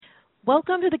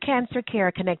Welcome to the Cancer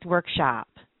Care Connect workshop.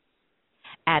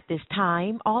 At this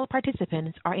time, all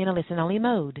participants are in a listen-only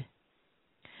mode.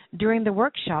 During the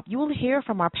workshop, you will hear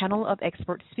from our panel of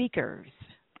expert speakers.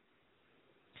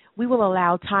 We will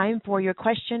allow time for your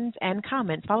questions and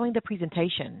comments following the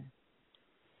presentation.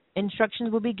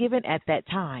 Instructions will be given at that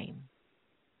time.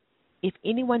 If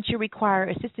anyone should require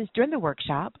assistance during the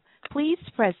workshop, please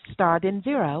press star then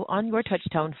 0 on your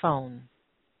touch-tone phone.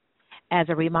 As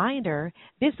a reminder,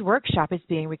 this workshop is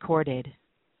being recorded.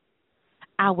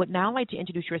 I would now like to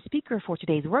introduce your speaker for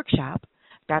today's workshop,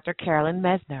 Dr. Carolyn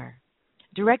Messner,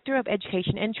 Director of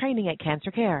Education and Training at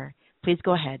Cancer Care. Please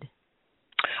go ahead.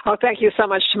 Oh, thank you so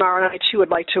much, Tamara. And I, too, would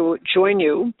like to join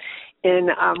you in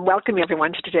welcoming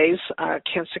everyone to today's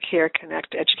Cancer Care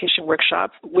Connect Education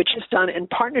Workshop, which is done in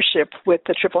partnership with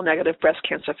the Triple Negative Breast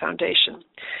Cancer Foundation.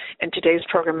 And today's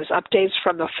program is updates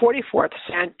from the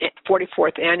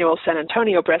 44th Annual San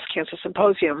Antonio Breast Cancer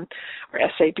Symposium, or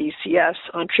SABCS,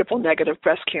 on triple negative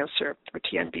breast cancer, or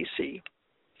TNBC.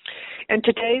 And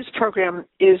today's program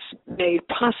is made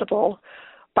possible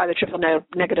by the Triple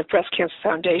Negative Breast Cancer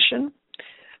Foundation,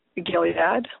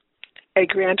 Gilead, a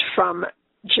grant from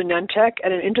Genentech,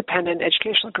 and an independent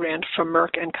educational grant from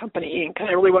Merck and Company, Inc. And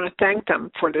I really want to thank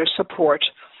them for their support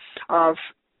of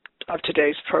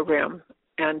today's program.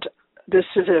 And this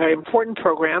is a very important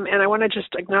program, and I want to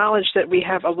just acknowledge that we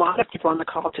have a lot of people on the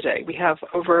call today. We have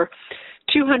over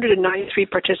 293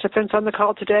 participants on the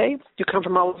call today who come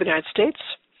from all over the United States,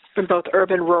 from both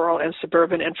urban, rural, and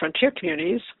suburban and frontier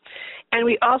communities. And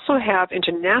we also have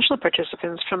international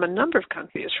participants from a number of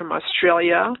countries, from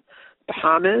Australia,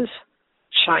 Bahamas,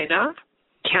 China,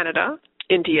 Canada,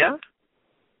 India,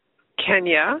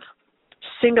 Kenya,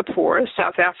 Singapore,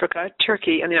 South Africa,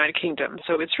 Turkey, and the United Kingdom.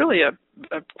 So it's really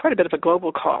quite a bit of a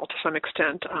global call to some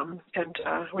extent, and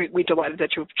we're delighted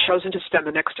that you've chosen to spend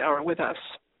the next hour with us.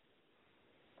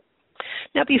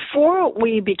 Now, before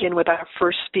we begin with our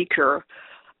first speaker,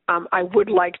 I would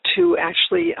like to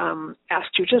actually ask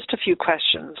you just a few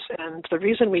questions. And the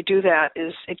reason we do that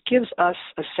is it gives us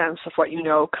a sense of what you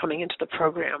know coming into the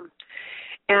program.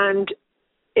 And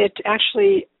it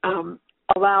actually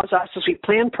allows us, as we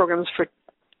plan programs for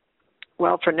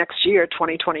next year,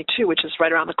 2022, which is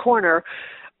right around the corner,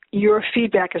 your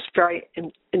feedback is very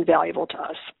invaluable to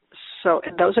us. So,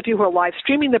 and those of you who are live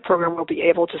streaming the program will be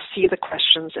able to see the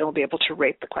questions and will be able to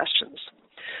rate the questions.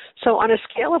 So on a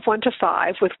scale of 1 to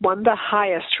 5, with 1 the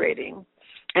highest rating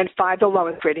and 5 the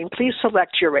lowest rating, please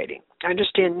select your rating. I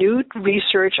understand new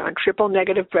research on triple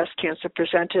negative breast cancer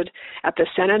presented at the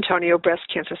San Antonio Breast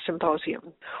Cancer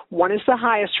Symposium. 1 is the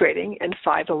highest rating and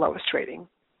 5 the lowest rating.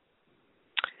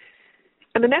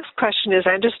 And the next question is,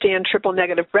 I understand triple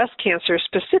negative breast cancer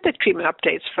specific treatment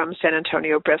updates from San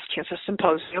Antonio Breast Cancer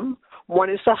Symposium. 1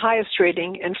 is the highest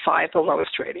rating and 5 the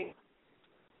lowest rating.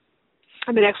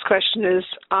 And the next question is,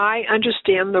 I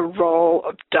understand the role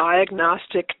of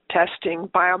diagnostic testing,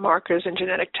 biomarkers, and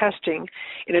genetic testing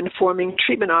in informing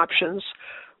treatment options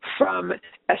from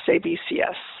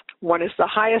SABCS. 1 is the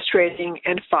highest rating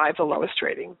and 5 the lowest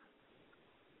rating.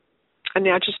 And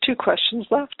now just 2 questions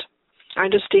left. I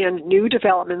understand new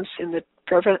developments in the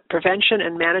prevention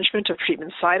and management of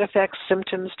treatment side effects,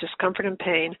 symptoms, discomfort, and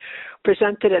pain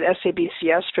presented at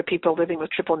SABCS for people living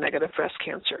with triple negative breast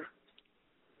cancer.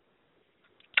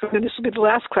 And this will be the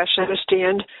last question. I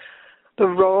understand the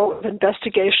role of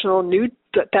investigational new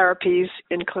therapies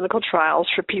in clinical trials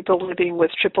for people living with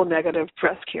triple negative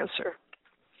breast cancer.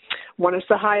 1 is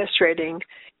the highest rating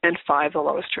and 5 the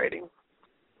lowest rating.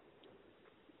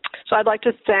 So I'd like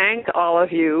to thank all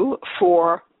of you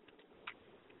for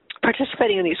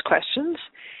participating in these questions.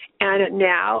 And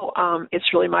now it's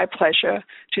really my pleasure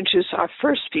to introduce our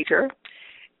first speaker.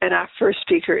 And our first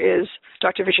speaker is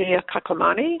Dr. Virginia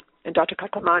Kaklamani. And Dr.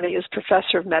 Kaklamani is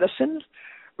Professor of Medicine,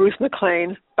 Ruth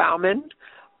McLean Bauman,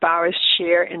 Bowers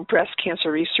Chair in Breast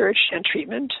Cancer Research and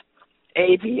Treatment,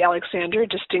 A.V. Alexander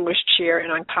Distinguished Chair in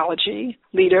Oncology,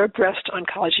 Leader, Breast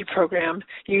Oncology Program,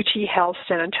 UT Health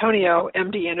San Antonio,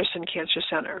 MD Anderson Cancer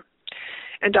Center.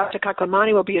 And Dr.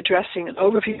 Kaklamani will be addressing an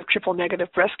overview of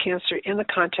triple-negative breast cancer in the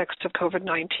context of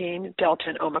COVID-19, Delta,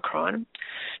 and Omicron.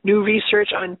 New research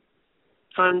on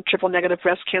triple-negative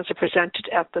breast cancer presented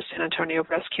at the San Antonio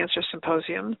Breast Cancer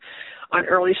Symposium, on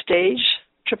early-stage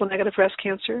triple-negative breast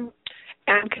cancer,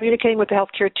 and communicating with the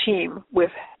healthcare team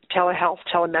with telehealth,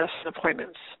 telemedicine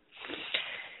appointments.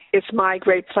 It's my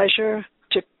great pleasure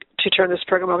to turn this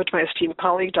program over to my esteemed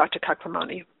colleague, Dr.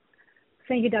 Kaklamani.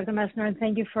 Thank you, Dr. Messner, and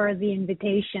thank you for the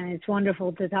invitation. It's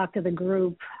wonderful to talk to the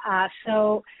group.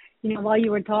 So, while you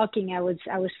were talking, I was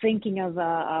thinking of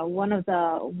one of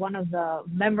the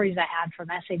memories I had from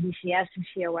SABCS this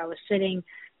year, where I was sitting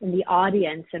the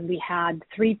audience, and we had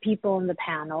 3 people in the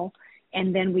panel,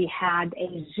 and then we had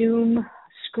a Zoom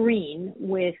screen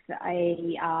with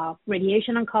a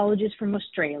radiation oncologist from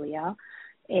Australia,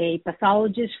 a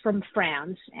pathologist from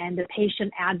France, and a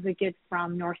patient advocate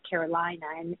from North Carolina.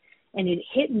 And it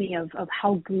hit me of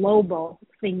how global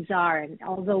things are. And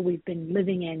although we've been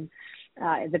living in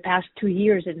the past 2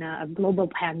 years in a global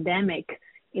pandemic,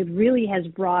 it really has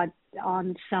brought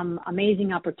on some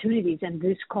amazing opportunities. And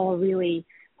this call really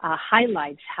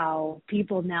highlights how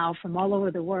people now from all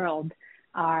over the world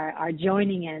are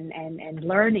joining and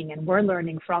learning, and we're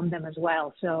learning from them as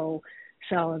well. So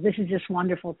this is just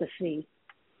wonderful to see.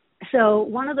 So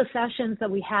one of the sessions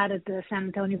that we had at the San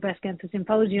Antonio Breast Cancer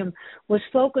Symposium was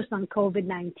focused on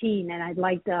COVID-19, and I'd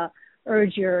like to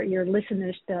urge your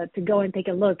listeners to go and take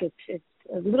a look. It's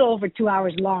a little over 2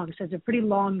 hours long, so it's a pretty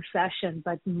long session,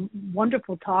 but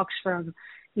wonderful talks from,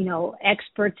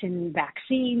 experts in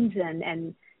vaccines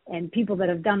and people that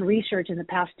have done research in the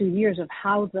past 2 years of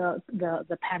how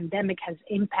the pandemic has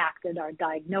impacted our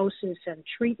diagnosis and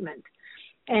treatment.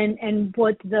 And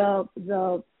what the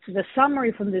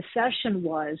summary from this session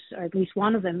was, or at least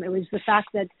one of them, it was the fact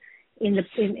that in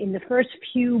the first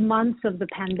few months of the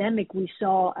pandemic, we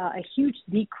saw a huge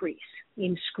decrease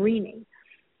in screening,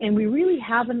 and we really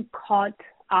haven't caught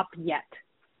up yet.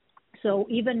 So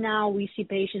even now, we see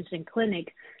patients in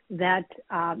clinic that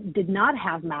did not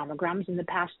have mammograms in the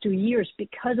past 2 years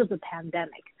because of the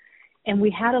pandemic, and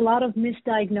we had a lot of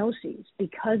misdiagnoses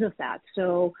because of that.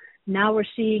 So now we're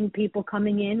seeing people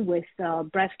coming in with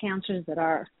breast cancers that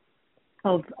are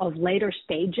of later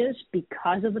stages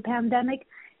because of the pandemic,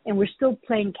 and we're still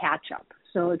playing catch up.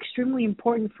 So extremely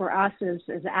important for us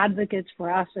as advocates,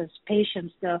 for us as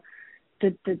patients to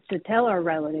tell our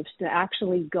relatives to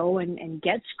actually go and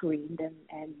get screened.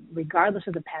 And regardless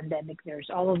of the pandemic, there's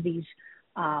all of these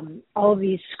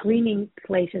screening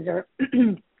places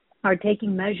are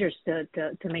taking measures to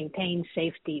maintain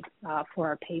safety for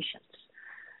our patients.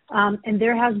 And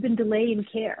there has been delay in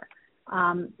care.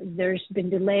 There's been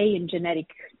delay in genetic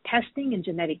testing and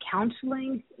genetic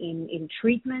counseling, in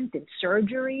treatment, in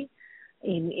surgery,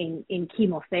 in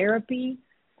chemotherapy,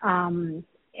 and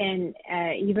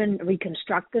even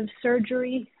reconstructive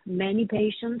surgery. Many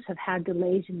patients have had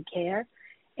delays in care,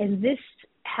 and this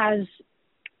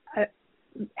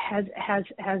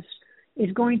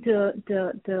is going to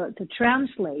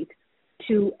translate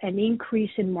to an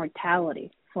increase in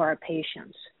mortality for our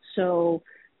patients. So,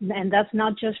 and that's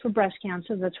not just for breast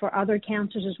cancer, that's for other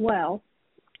cancers as well.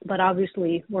 But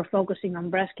obviously, we're focusing on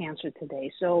breast cancer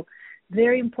today. So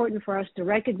very important for us to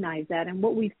recognize that. And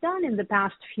what we've done in the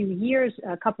past few years,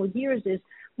 a couple of years, is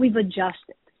we've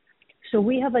adjusted. So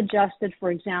we have adjusted,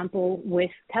 for example,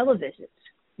 with televisits,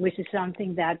 which is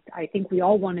something that I think we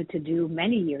all wanted to do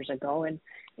many years ago, and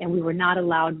we were not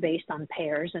allowed based on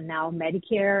payers. And now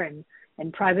Medicare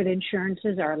and private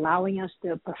insurances are allowing us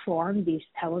to perform these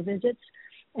televisits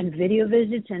and video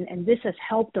visits, and this has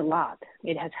helped a lot.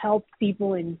 It has helped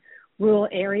people in rural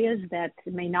areas that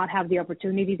may not have the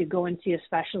opportunity to go and see a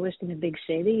specialist in a big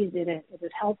city. It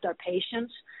has helped our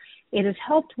patients. It has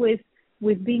helped with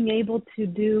being able to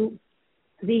do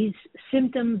these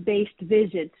symptom-based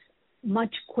visits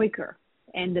much quicker,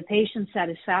 and the patient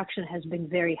satisfaction has been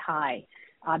very high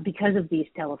because of these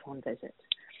telephone visits.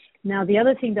 Now, the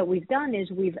other thing that we've done is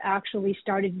we've actually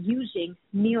started using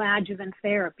neoadjuvant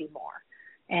therapy more.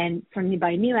 And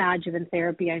by neoadjuvant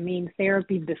therapy, I mean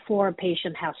therapy before a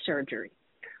patient has surgery.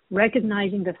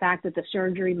 Recognizing the fact that the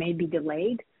surgery may be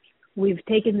delayed, we've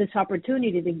taken this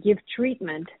opportunity to give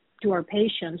treatment to our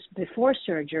patients before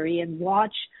surgery and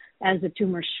watch as the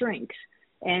tumor shrinks.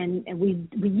 And we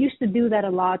used to do that a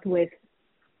lot with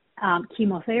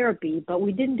chemotherapy, but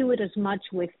we didn't do it as much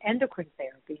with endocrine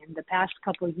therapy. In the past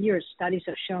couple of years, studies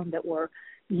have shown that we're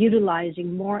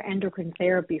utilizing more endocrine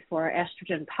therapy for our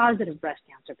estrogen-positive breast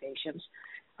cancer patients,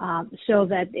 so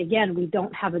that again we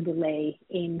don't have a delay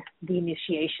in the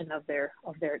initiation of their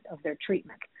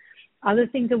treatment. Other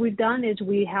things that we've done is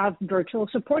we have virtual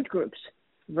support groups,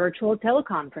 virtual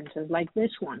teleconferences like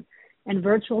this one, and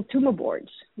virtual tumor boards,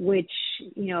 which,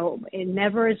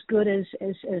 never as good as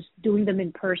doing them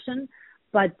in person.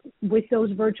 But with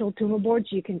those virtual tumor boards,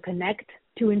 you can connect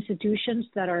to institutions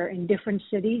that are in different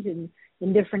cities and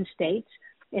in different states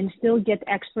and still get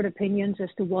expert opinions as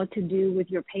to what to do with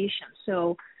your patients.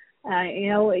 So,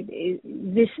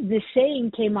 this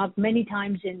saying came up many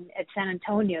times at San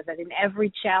Antonio, that in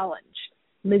every challenge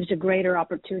lives a greater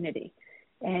opportunity.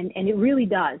 And it really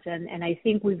does. And I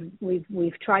think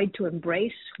we've tried to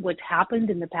embrace what's happened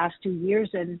in the past 2 years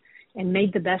and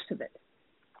made the best of it.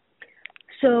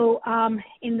 So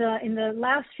in the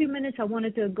last few minutes, I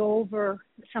wanted to go over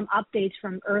some updates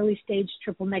from early stage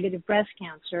triple negative breast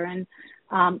cancer. And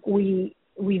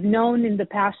we've known in the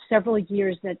past several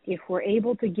years that if we're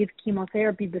able to give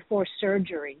chemotherapy before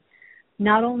surgery,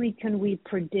 not only can we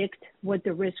predict what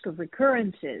the risk of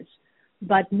recurrence is,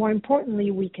 but more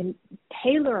importantly, we can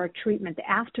tailor our treatment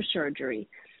after surgery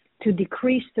to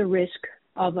decrease the risk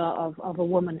of a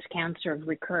woman's cancer of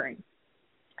recurring.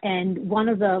 And one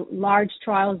of the large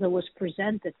trials that was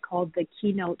presented, called the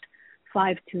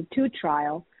KEYNOTE-522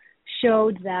 trial,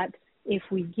 showed that if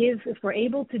we're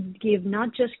able to give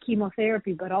not just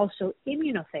chemotherapy but also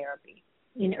immunotherapy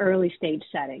in early stage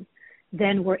setting,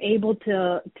 then we're able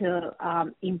to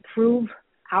improve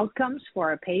outcomes for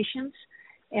our patients,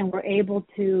 and we're able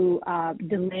to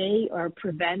delay or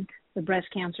prevent the breast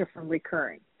cancer from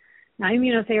recurring. Now,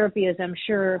 immunotherapy, as I'm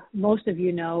sure most of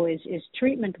you know, is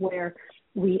treatment where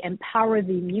we empower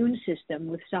the immune system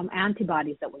with some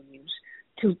antibodies that we use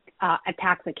to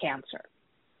attack the cancer.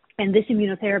 And this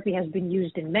immunotherapy has been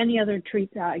used in many other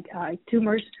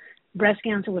tumors. Breast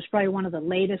cancer was probably one of the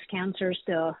latest cancers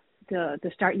to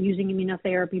start using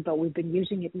immunotherapy, but we've been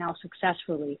using it now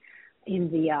successfully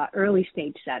in the early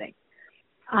stage setting.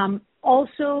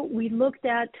 Also, we looked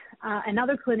at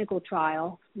another clinical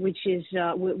trial, which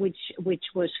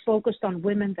was focused on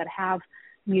women that have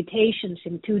mutations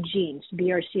in two genes,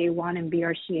 BRCA1 and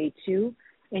BRCA2,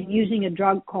 and using a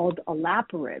drug called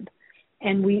olaparib.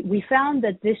 And we found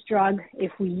that this drug,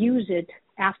 if we use it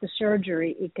after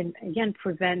surgery, it can, again,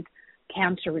 prevent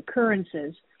cancer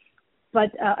recurrences.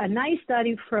 But a nice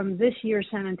study from this year's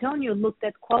San Antonio looked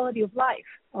at quality of life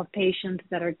of patients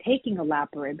that are taking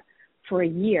olaparib for a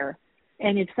year.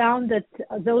 And it found that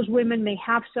those women may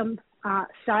have some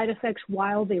side effects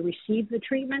while they receive the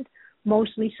treatment,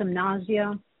 mostly some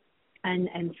nausea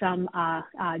and some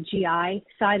GI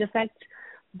side effects.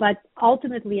 But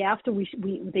ultimately, after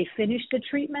they finish the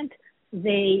treatment,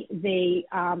 they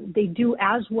do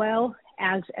as well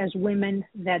as women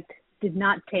that did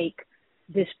not take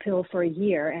this pill for a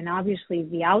year. And obviously,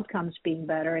 the outcomes being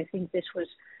better, I think this was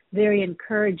very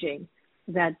encouraging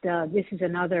that this is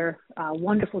another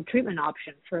wonderful treatment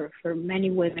option for many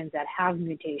women that have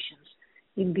mutations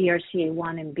in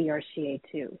BRCA1 and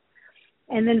BRCA2.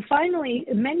 And then finally,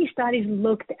 many studies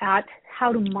looked at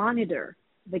how to monitor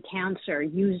the cancer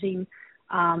using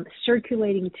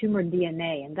circulating tumor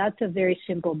DNA, and that's a very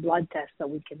simple blood test that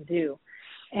we can do.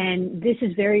 And this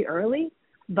is very early,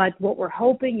 but what we're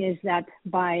hoping is that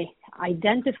by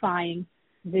identifying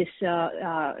this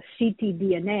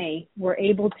ctDNA, we're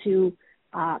able to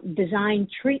design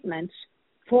treatments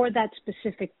for that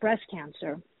specific breast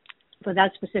cancer, for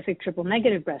that specific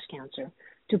triple-negative breast cancer,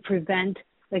 to prevent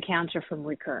the cancer from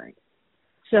recurring.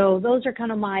 So those are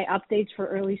kind of my updates for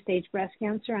early-stage breast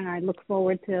cancer, and I look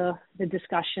forward to the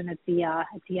discussion at the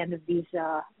end of these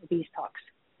talks.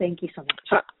 Thank you so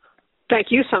much. Thank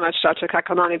you so much, Dr.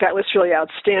 Kakelmani. That was really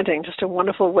outstanding. Just a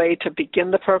wonderful way to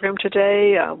begin the program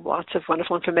today. Lots of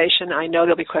wonderful information. I know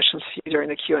there'll be questions for you during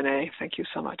the Q&A. Thank you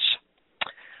so much.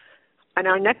 And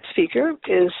our next speaker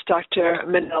is Dr.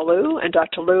 Minna Liu, and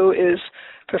Dr. Liu is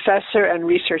Professor and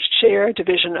Research Chair,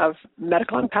 Division of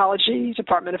Medical Oncology,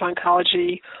 Department of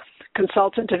Oncology,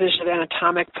 Consultant, Division of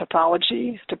Anatomic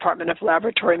Pathology, Department of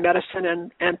Laboratory Medicine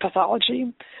and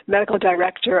Pathology, Medical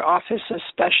Director, Office of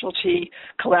Specialty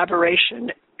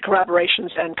Collaborations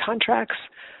and Contracts,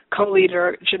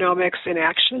 Co-Leader, Genomics in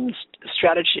Action,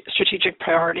 Strategic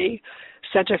Priority,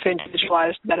 Center for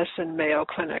Individualized Medicine, Mayo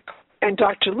Clinic. And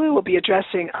Dr. Liu will be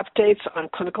addressing updates on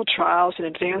clinical trials and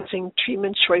advancing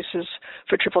treatment choices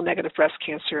for triple-negative breast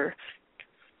cancer,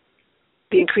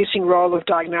 the increasing role of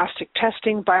diagnostic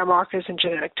testing, biomarkers, and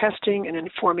genetic testing in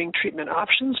informing treatment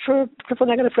options for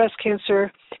triple-negative breast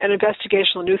cancer, and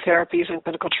investigational new therapies and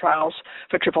clinical trials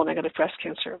for triple-negative breast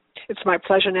cancer. It's my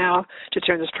pleasure now to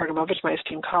turn this program over to my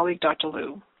esteemed colleague, Dr.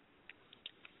 Liu.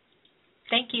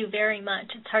 Thank you very much.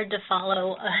 It's hard to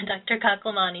follow Dr.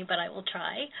 Kakelmani, but I will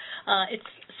try. It's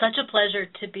such a pleasure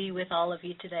to be with all of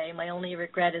you today. My only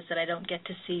regret is that I don't get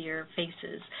to see your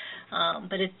faces.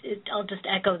 But I'll just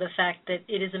echo the fact that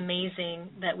it is amazing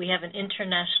that we have an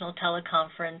international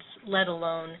teleconference, let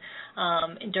alone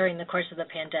during the course of the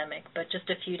pandemic, but just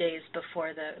a few days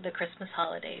before the Christmas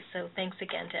holidays. So thanks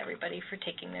again to everybody for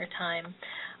taking their time.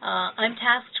 I'm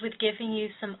tasked with giving you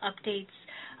some updates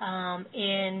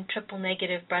In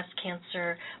triple-negative breast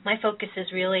cancer, my focus is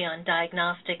really on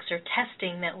diagnostics or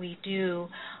testing that we do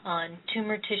on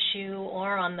tumor tissue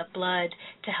or on the blood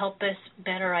to help us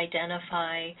better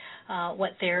identify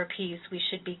what therapies we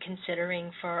should be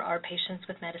considering for our patients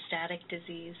with metastatic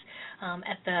disease.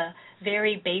 At the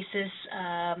very basis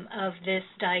of this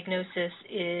diagnosis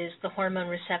is the hormone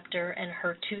receptor and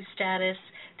HER2 status.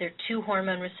 There are two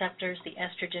hormone receptors, the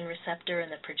estrogen receptor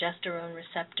and the progesterone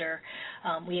receptor.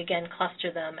 We again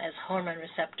cluster them as hormone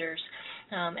receptors.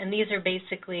 And these are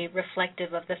basically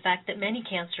reflective of the fact that many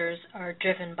cancers are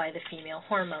driven by the female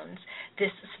hormones.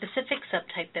 This specific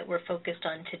subtype that we're focused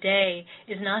on today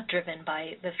is not driven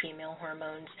by the female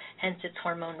hormones, hence it's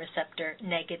hormone receptor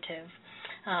negative.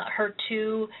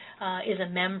 HER2 is a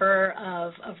member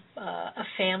of a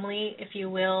family, if you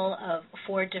will, of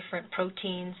 4 different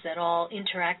proteins that all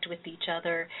interact with each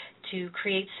other to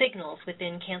create signals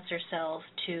within cancer cells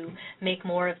to make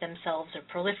more of themselves or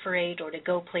proliferate or to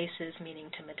go places, meaning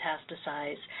to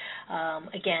metastasize.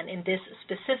 Again, in this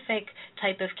specific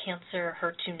type of cancer,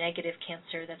 HER2-negative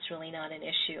cancer, that's really not an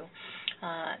issue.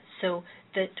 So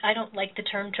I don't like the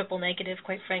term triple negative,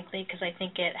 quite frankly, because I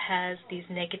think it has these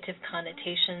negative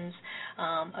connotations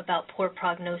about poor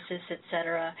prognosis, et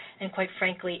cetera. And quite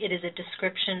frankly, it is a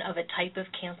description of a type of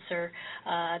cancer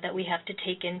that we have to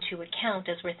take into account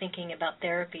as we're thinking about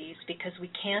therapies, because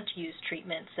we can't use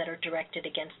treatments that are directed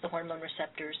against the hormone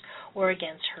receptors or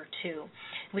against HER2,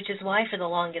 which is why for the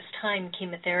longest time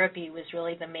chemotherapy was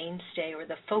really the mainstay or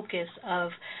the focus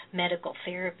of medical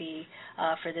therapy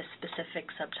for this specific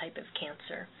subtype of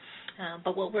cancer.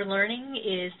 But what we're learning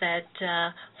is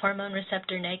that hormone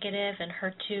receptor negative and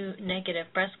HER2 negative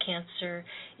breast cancer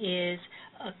is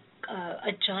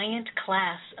a giant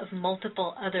class of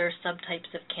multiple other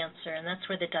subtypes of cancer, and that's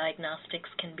where the diagnostics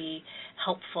can be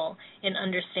helpful in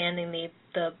understanding we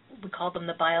call them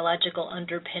the biological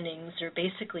underpinnings, or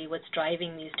basically what's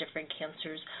driving these different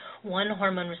cancers. One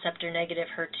hormone receptor negative,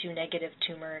 HER2 negative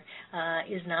tumor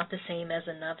is not the same as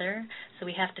another, so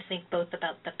we have to think both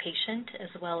about the patient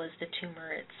as well as the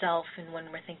tumor itself, and when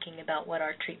we're thinking about what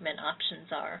our treatment options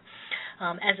are.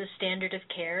 As a standard of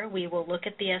care, we will look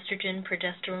at the estrogen,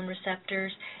 progesterone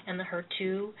receptors, and the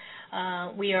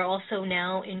HER2. We are also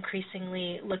now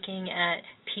increasingly looking at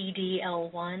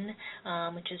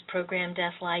PD-L1, which is programmed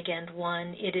death ligand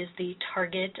 1. It is the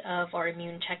target of our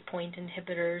immune checkpoint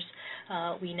inhibitors.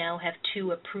 We now have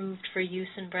 2 approved for use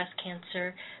in breast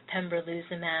cancer,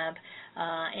 pembrolizumab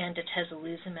and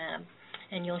atezolizumab.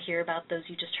 And you'll hear about those.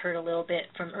 You just heard a little bit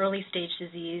from early stage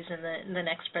disease, and in the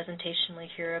next presentation we'll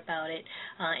hear about it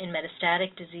in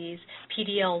metastatic disease.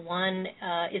 PD-L1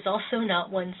 is also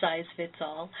not one size fits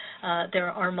all.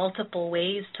 There are multiple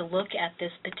ways to look at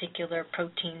this particular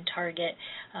protein target,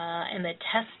 and the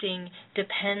testing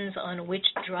depends on which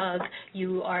drug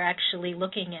you are actually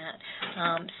looking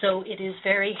at. So it is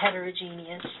very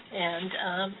heterogeneous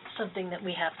and something that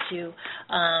we have to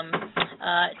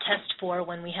test for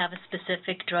when we have a specific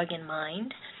drug in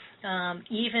mind.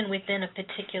 Even within a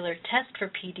particular test for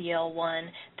PD-L1,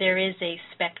 there is a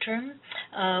spectrum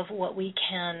of what we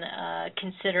can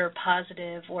consider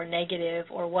positive or negative,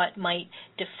 or what might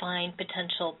define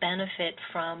potential benefit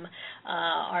from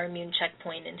our immune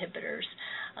checkpoint inhibitors.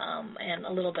 And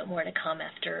a little bit more to come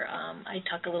after I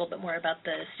talk a little bit more about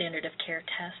the standard of care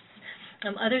tests.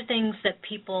 Other things that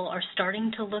people are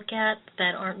starting to look at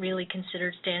that aren't really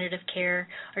considered standard of care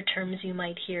are terms you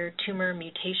might hear: tumor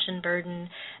mutation burden,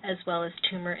 as well as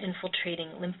tumor infiltrating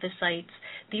lymphocytes.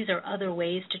 These are other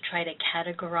ways to try to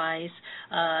categorize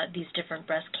these different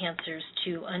breast cancers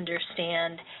to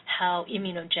understand how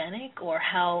immunogenic or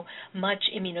how much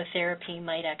immunotherapy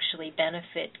might actually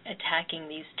benefit attacking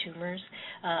these tumors.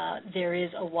 There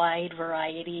is a wide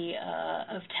variety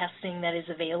of testing that is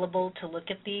available to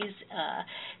look at these.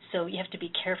 So you have to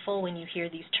be careful when you hear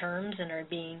these terms and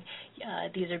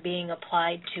these are being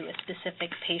applied to a specific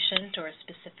patient or a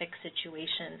specific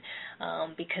situation,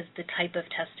 because the type of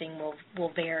testing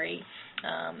will vary,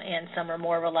 and some are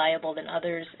more reliable than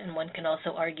others, and one can also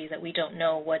argue that we don't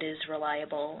know what is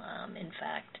reliable, in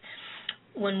fact.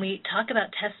 When we talk about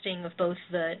testing of both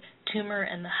the tumor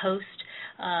and the host,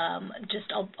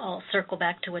 I'll circle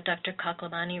back to what Dr.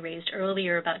 Khokhlabani raised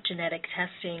earlier about genetic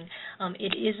testing.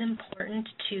 It is important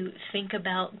to think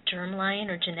about germline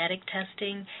or genetic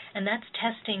testing, and that's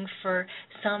testing for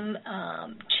some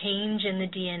change in the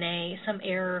DNA, some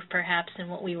error perhaps in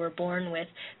what we were born with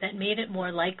that made it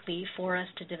more likely for us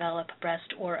to develop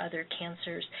breast or other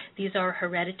cancers. These are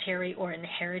hereditary or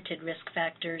inherited risk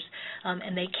factors,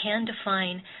 and they can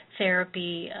define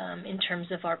therapy in terms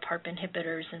of our PARP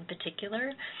inhibitors in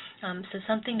particular. So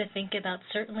something to think about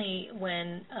certainly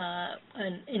when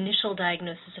an initial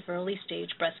diagnosis of early stage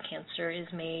breast cancer is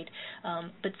made,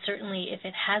 but certainly if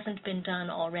it hasn't been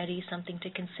done already, something to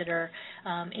consider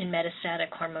in metastatic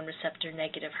hormone receptor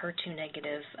negative, HER2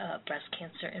 negative breast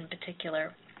cancer in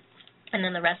particular. And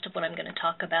then the rest of what I'm going to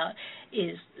talk about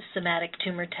is somatic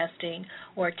tumor testing,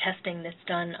 or testing that's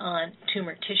done on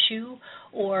tumor tissue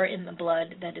or in the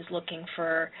blood that is looking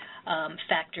for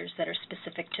factors that are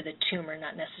specific to the tumor,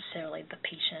 not necessarily the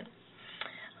patient.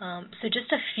 So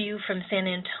just a few from San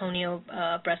Antonio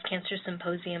Breast Cancer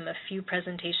Symposium, a few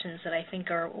presentations that I think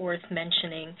are worth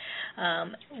mentioning.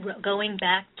 Going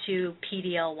back to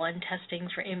PD-L1 testing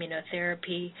for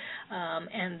immunotherapy,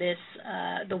 and this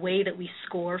the way that we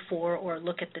score for or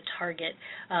look at the target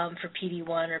for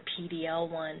PD-1 or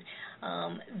PD-L1.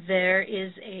 There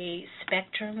is a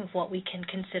spectrum of what we can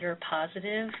consider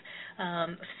positive.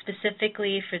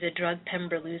 Specifically for the drug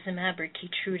pembrolizumab or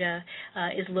Keytruda,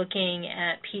 is looking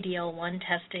at PD-L1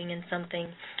 testing in something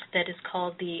that is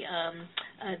called the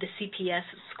CPS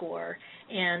score.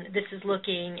 And this is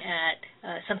looking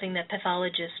at something that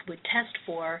pathologists would test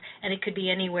for, and it could be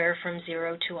anywhere from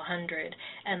 0 to 100.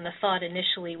 And the thought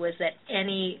initially was that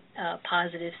any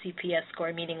positive CPS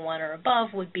score, meaning 1 or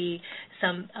above, would be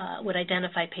would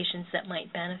identify patients that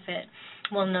might benefit.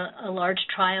 Well, in a large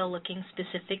trial looking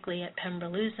specifically at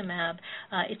pembrolizumab,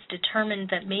 it's determined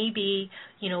that maybe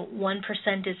 1%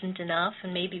 isn't enough,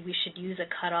 and maybe we should use a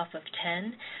cutoff of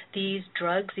 10. These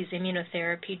drugs, these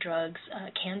immunotherapy drugs,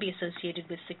 can be associated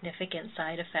with significant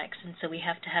side effects, and so we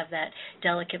have to have that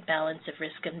delicate balance of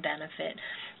risk and benefit.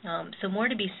 So more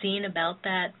to be seen about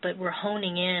that, but we're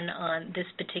honing in on this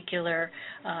particular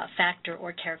factor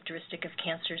or characteristic of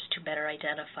cancers to better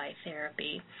identify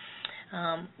therapy.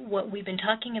 What we've been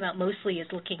talking about mostly is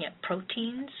looking at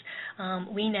proteins.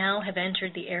 We now have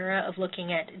entered the era of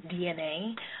looking at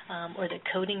DNA, or the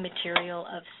coding material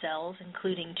of cells,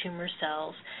 including tumor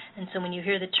cells. And so when you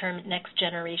hear the term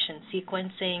next-generation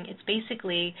sequencing, it's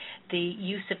basically the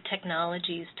use of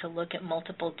technologies to look at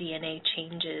multiple DNA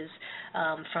changes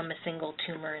from a single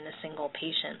tumor in a single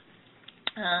patient.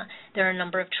 There are a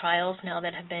number of trials now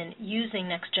that have been using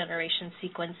next-generation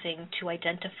sequencing to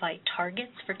identify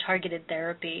targets for targeted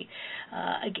therapy.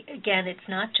 Again, it's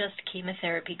not just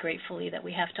chemotherapy, gratefully, that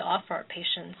we have to offer our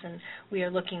patients, and we are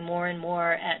looking more and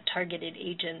more at targeted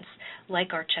agents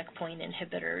like our checkpoint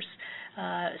inhibitors.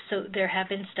 So there have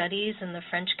been studies, and the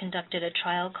French conducted a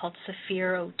trial called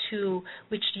SAPHIR-02,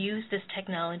 which used this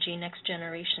technology,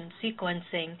 next-generation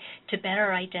sequencing, to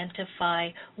better identify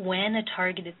when a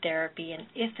targeted therapy and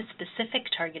if a specific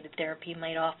targeted therapy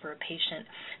might offer a patient.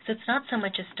 So it's not so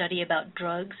much a study about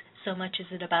drugs, so much as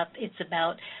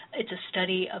it's a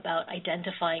study about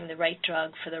identifying the right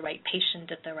drug for the right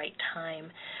patient at the right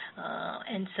time.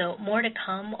 And so more to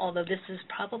come, although this is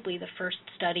probably the first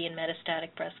study in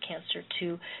metastatic breast cancer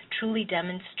to truly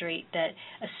demonstrate that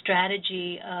a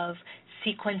strategy of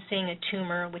sequencing a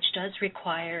tumor, which does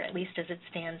require, at least as it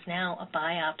stands now, a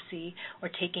biopsy or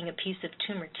taking a piece of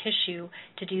tumor tissue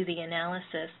to do the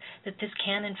analysis, that this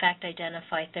can in fact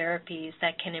identify therapies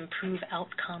that can improve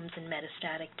outcomes in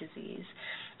metastatic disease.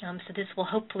 So this will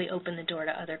hopefully open the door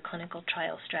to other clinical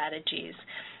trial strategies.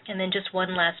 And then just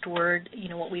one last word,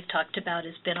 what we've talked about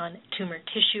has been on tumor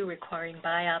tissue requiring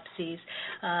biopsies.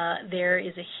 There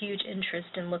is a huge interest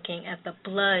in looking at the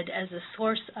blood as a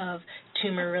source of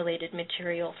tumor-related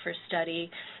material for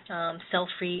study.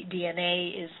 Cell-free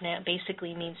DNA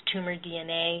basically means tumor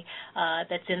DNA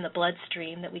that's in the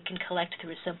bloodstream that we can collect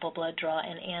through a simple blood draw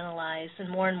and analyze. And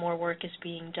more work is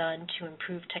being done to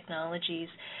improve technologies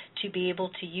to be able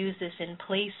to use this in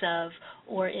place of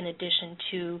or in addition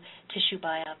to tissue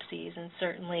biopsies. And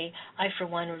certainly, I, for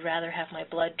one, would rather have my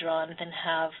blood drawn than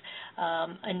have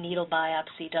a needle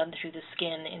biopsy done through the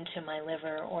skin into my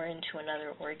liver or into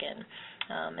another organ.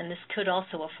 And this could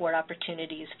also afford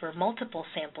opportunities for multiple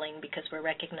sampling because we're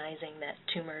recognizing that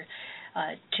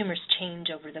tumors change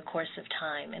over the course of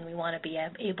time, and we want to be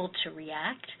able to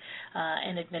react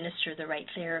and administer the right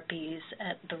therapies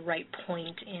at the right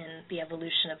point in the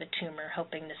evolution of a tumor,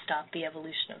 hoping to stop the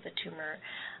evolution of the tumor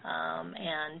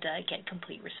and get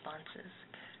complete responses.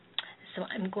 So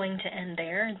I'm going to end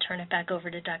there and turn it back over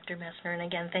to Dr. Messner. And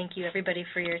again, thank you, everybody,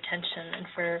 for your attention and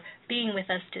for being with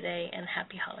us today, and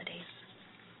happy holidays.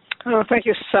 Oh, thank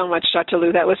you so much, Dr.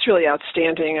 Liu. That was really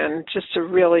outstanding, and just a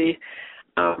really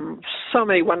so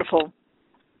many wonderful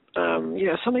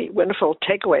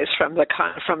takeaways from the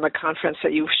conference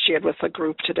that you shared with the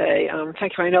group today.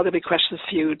 Thank you. I know there'll be questions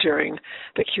for you during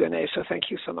the Q&A, so thank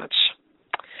you so much.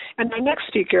 And our next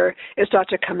speaker is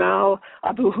Dr. Kamal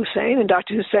Abu Hussein, and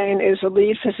Dr. Hussein is a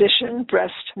lead physician,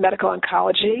 breast medical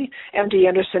oncology, MD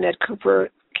Anderson at Cooper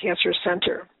Cancer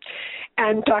Center.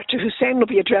 And Dr. Hussein will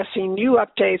be addressing new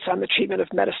updates on the treatment of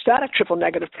metastatic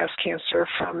triple-negative breast cancer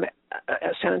from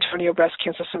San Antonio Breast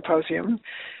Cancer Symposium.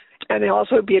 And they'll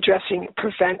also be addressing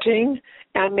preventing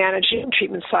and managing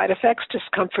treatment side effects,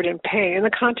 discomfort, and pain in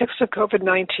the context of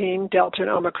COVID-19, Delta, and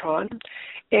Omicron.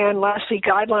 And lastly,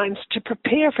 guidelines to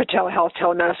prepare for telehealth,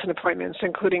 telemedicine appointments,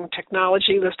 including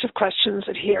technology, list of questions,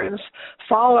 adherence,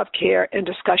 follow-up care, and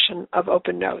discussion of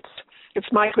open notes. It's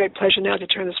my great pleasure now to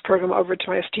turn this program over to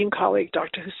my esteemed colleague,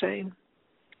 Dr. Hussein.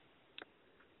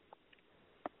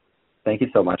 Thank you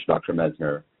so much, Dr.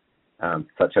 Mesner.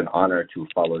 Such an honor to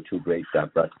follow two great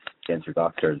breast cancer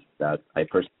doctors that I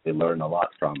personally learn a lot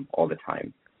from all the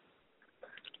time.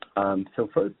 So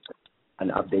first,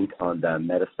 an update on the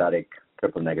metastatic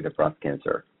triple-negative breast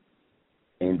cancer.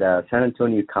 In the San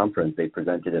Antonio conference, they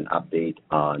presented an update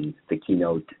on the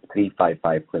Keynote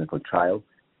 355 clinical trial.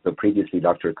 So previously,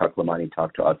 Dr. Kaklamani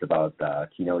talked to us about the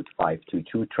Keynote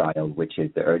 522 trial, which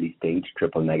is the early-stage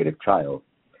triple-negative trial.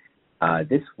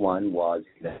 This one was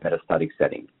in a metastatic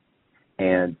setting.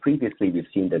 And previously, we've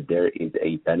seen that there is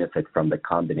a benefit from the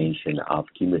combination of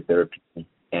chemotherapy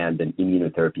and an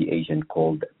immunotherapy agent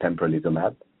called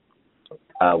pembrolizumab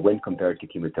when compared to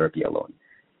chemotherapy alone.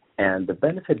 And the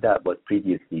benefit that was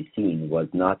previously seen was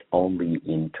not only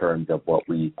in terms of what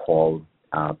we call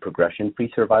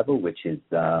progression-free survival, which is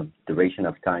the duration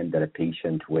of time that a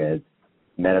patient with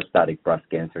metastatic breast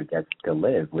cancer gets to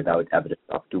live without evidence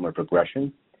of tumor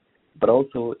progression, but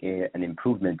also an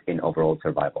improvement in overall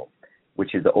survival,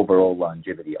 which is the overall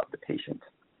longevity of the patient.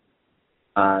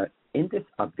 In this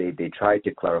update, they tried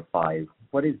to clarify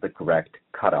what is the correct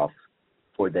cutoff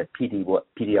for the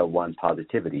PD-L1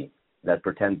 positivity that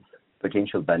portends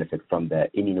potential benefit from the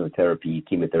immunotherapy,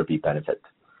 chemotherapy benefit.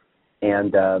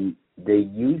 And they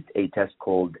used a test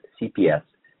called CPS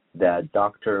that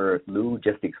Dr. Liu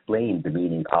just explained the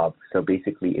meaning of. So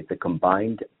basically, it's a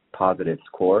combined positive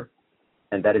score,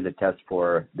 and that is a test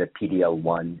for the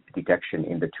PD-L1 detection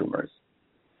in the tumors.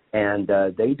 And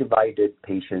they divided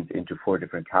patients into 4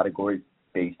 different categories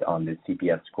based on the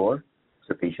CPS score.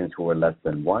 So patients who were less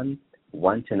than 1,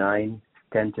 1 to 9,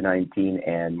 10 to 19,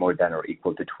 and more than or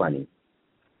equal to 20.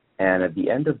 And at the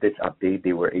end of this update,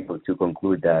 they were able to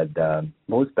conclude that the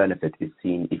most benefit is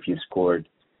seen if you scored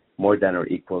more than or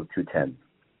equal to 10.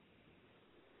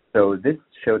 So this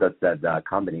showed us that the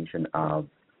combination of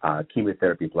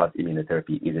chemotherapy plus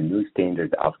immunotherapy is a new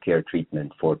standard of care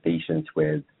treatment for patients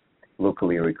with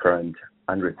locally recurrent,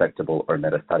 unresectable, or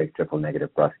metastatic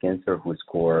triple-negative breast cancer who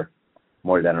score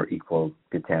more than or equal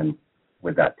to 10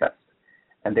 with that test.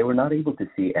 And they were not able to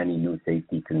see any new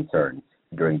safety concerns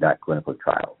during that clinical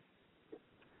trial.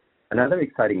 Another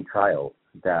exciting trial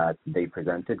that they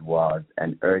presented was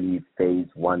an early phase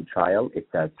 1 trial.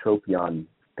 It's a Tropion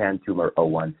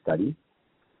Pan-Tumor-01 study.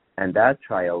 And that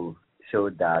trial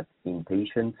showed that in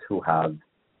patients who have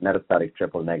metastatic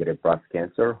triple-negative breast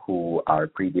cancer who are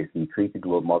previously treated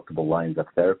with multiple lines of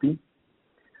therapy,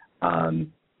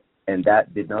 and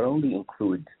that did not only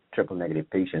include triple-negative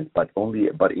patients, but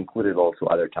included also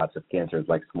other types of cancers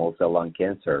like small cell lung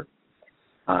cancer.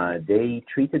 They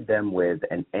treated them with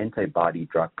an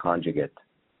antibody-drug conjugate,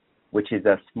 which is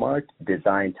a smart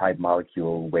design type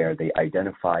molecule where they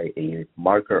identify a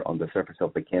marker on the surface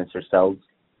of the cancer cells,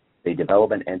 they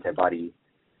develop an antibody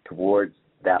towards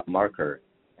that marker,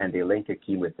 and they link a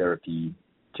chemotherapy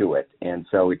to it. And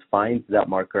so it finds that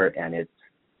marker and it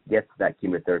gets that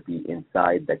chemotherapy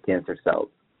inside the cancer cells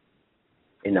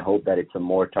in the hope that it's a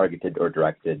more targeted or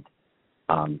directed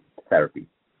therapy.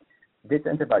 This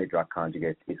antibody-drug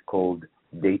conjugate is called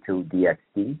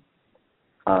Dato-DXd.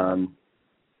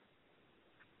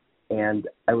 And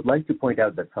I would like to point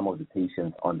out that some of the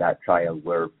patients on that trial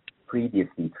were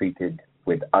previously treated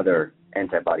with other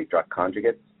antibody-drug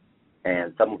conjugates,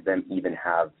 and some of them even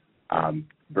have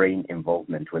brain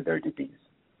involvement with their disease.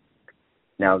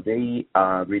 Now, they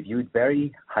reviewed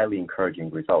very highly encouraging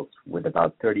results with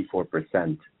about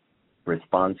 34%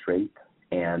 response rate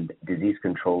and disease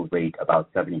control rate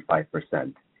about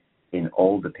 75% in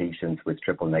all the patients with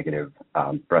triple-negative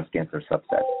breast cancer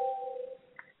subset.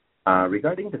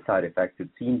 Regarding the side effects, it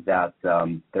seems that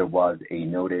there was a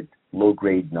noted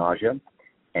low-grade nausea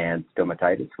and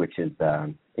stomatitis, which is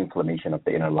inflammation of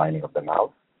the inner lining of the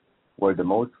mouth, were the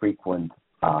most frequent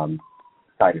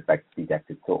side effects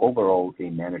detected. So overall, a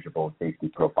manageable safety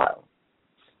profile.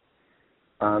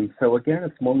 So again,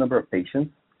 a small number of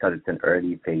patients because it's an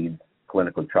early phase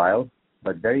clinical trial,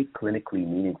 but very clinically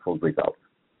meaningful results.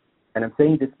 And I'm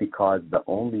saying this because the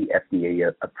only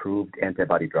FDA-approved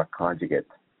antibody-drug conjugate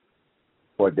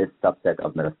for this subset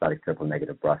of metastatic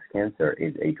triple-negative breast cancer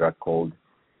is a drug called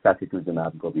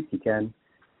sacituzumab govitecan,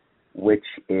 which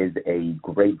is a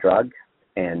great drug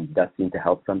and does seem to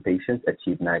help some patients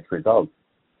achieve nice results,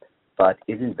 but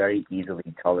isn't very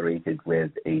easily tolerated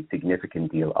with a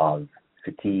significant deal of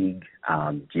fatigue,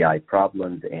 GI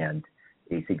problems, and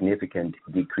a significant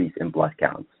decrease in blood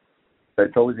counts. So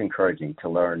it's always encouraging to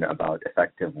learn about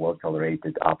effective,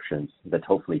 well-tolerated options that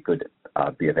hopefully could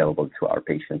be available to our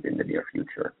patients in the near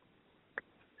future.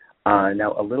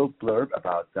 Now, a little blurb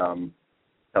about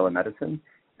telemedicine,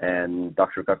 and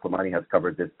Dr. Kakomani has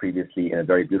covered this previously in a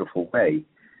very beautiful way.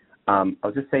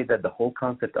 I'll just say that the whole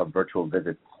concept of virtual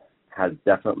visits has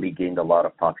definitely gained a lot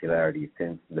of popularity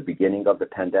since the beginning of the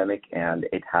pandemic, and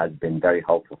it has been very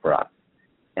helpful for us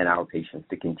and our patients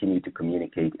to continue to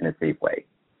communicate in a safe way.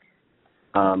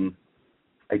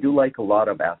 I do like a lot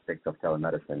of aspects of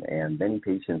telemedicine, and many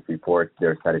patients report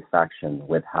their satisfaction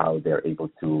with how they're able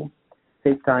to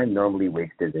save time normally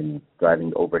wasted in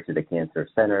driving over to the cancer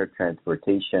center,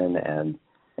 transportation, and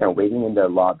waiting in the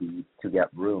lobby to get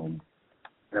rooms,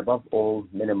 and above all,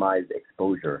 minimize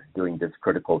exposure during this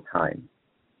critical time.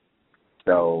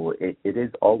 So it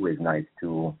is always nice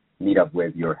to meet up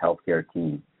with your healthcare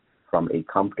team from a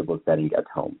comfortable setting at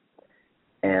home.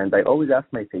 And I always ask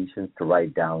my patients to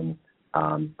write down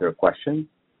their questions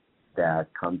that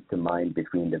comes to mind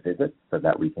between the visits so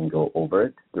that we can go over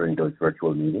it during those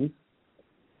virtual meetings.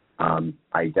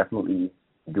 I definitely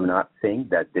do not think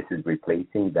that this is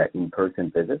replacing the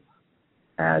in-person visits,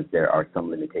 as there are some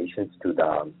limitations to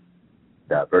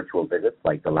the virtual visits,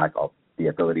 like the lack of the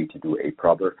ability to do a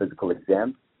proper physical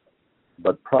exam,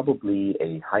 but probably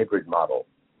a hybrid model,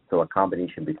 so a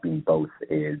combination between both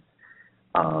is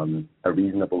a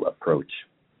reasonable approach,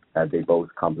 as they both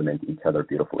complement each other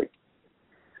beautifully.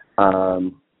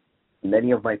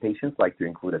 Many of my patients like to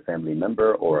include a family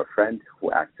member or a friend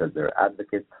who acts as their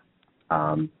advocate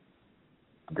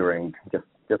during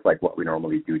just like what we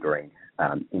normally do during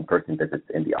in-person visits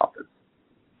in the office.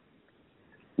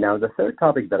 Now, the third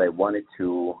topic that I wanted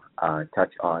to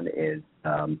touch on is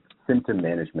symptom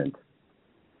management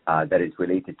that is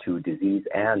related to disease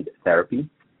and therapy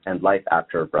and life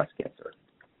after breast cancer.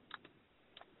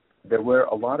 There were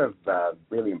a lot of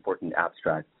really important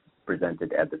abstracts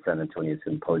presented at the San Antonio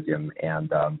Symposium,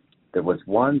 and there was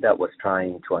one that was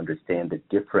trying to understand the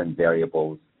different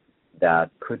variables that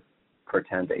could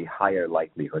portend a higher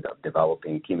likelihood of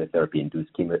developing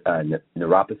chemotherapy-induced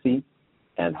neuropathy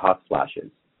and hot flashes.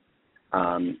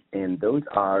 And those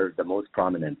are the most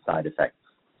prominent side effects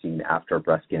seen after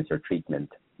breast cancer treatment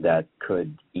that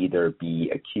could either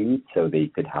be acute, so they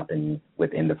could happen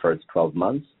within the first 12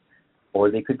 months, or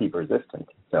they could be persistent,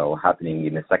 so happening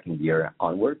in the second year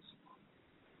onwards.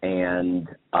 And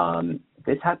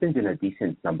this happens in a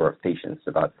decent number of patients.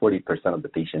 About 40% of the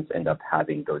patients end up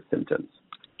having those symptoms.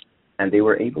 And they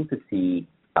were able to see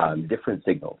different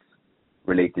signals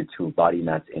related to body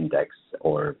mass index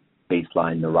or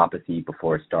baseline neuropathy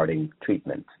before starting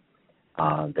treatment,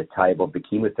 the type of the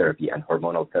chemotherapy and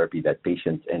hormonal therapy that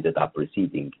patients ended up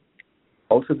receiving,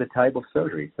 also the type of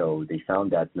surgery. So they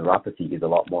found that neuropathy is a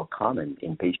lot more common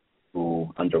in patients who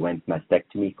underwent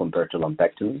mastectomy compared to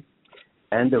lumpectomy,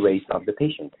 and the race of the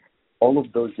patient. All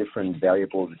of those different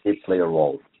variables did play a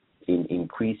role in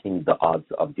increasing the odds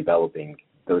of developing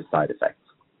those side effects.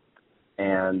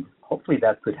 And hopefully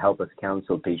that could help us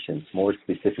counsel patients more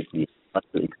specifically what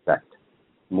to expect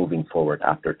moving forward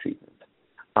after treatment.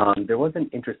 There was an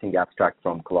interesting abstract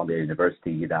from Columbia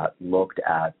University that looked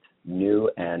at new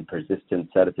and persistent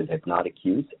sedative hypnotic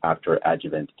use after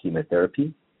adjuvant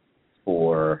chemotherapy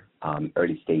for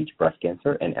early stage breast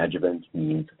cancer, and adjuvant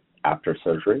means after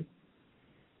surgery.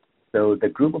 So the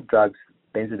group of drugs,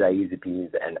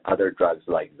 benzodiazepines and other drugs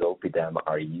like zolpidem,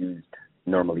 are used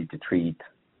normally to treat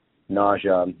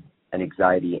nausea,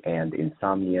 anxiety, and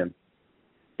insomnia,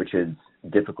 which is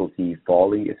difficulty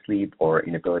falling asleep or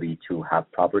inability to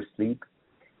have proper sleep.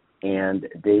 And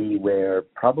they were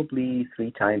probably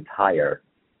 3 times higher,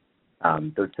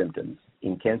 those symptoms,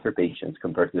 in cancer patients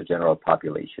compared to the general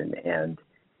population. And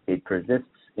it persists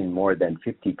in more than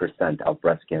 50% of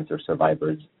breast cancer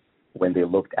survivors when they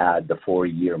looked at the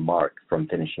 4-year mark from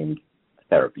finishing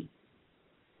therapy.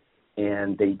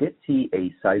 And they did see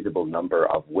a sizable number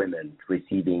of women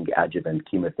receiving adjuvant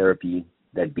chemotherapy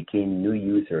that became new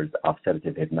users of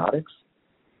sedative hypnotics,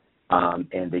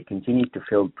 and they continued to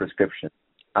fill prescriptions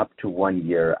up to 1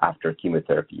 year after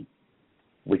chemotherapy,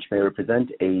 which may represent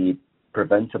a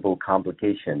preventable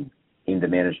complication in the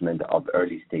management of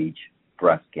early-stage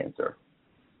breast cancer.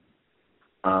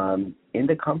 In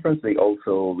the conference, they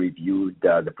also reviewed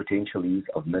the potential use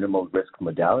of minimal risk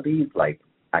modalities like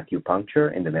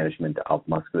acupuncture in the management of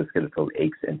musculoskeletal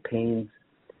aches and pains,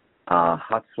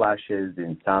 hot flashes,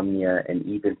 insomnia, and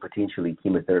even potentially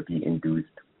chemotherapy-induced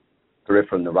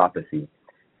peripheral neuropathy.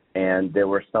 And there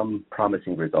were some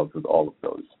promising results with all of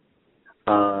those.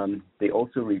 They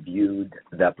also reviewed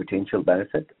the potential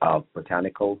benefit of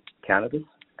botanical cannabis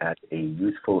as a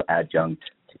useful adjunct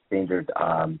to standard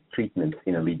treatments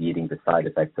in alleviating the side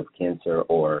effects of cancer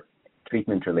or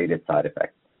treatment-related side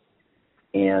effects.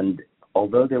 And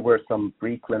although there were some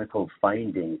preclinical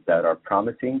findings that are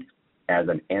promising as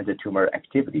an anti-tumor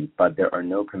activity, but there are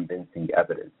no convincing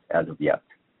evidence as of yet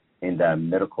in the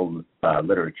medical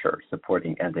literature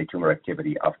supporting anti-tumor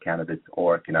activity of cannabis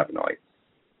or cannabinoids.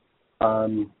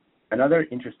 Another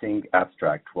interesting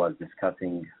abstract was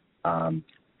discussing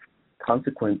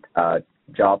consequent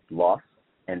job loss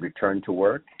and return to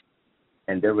work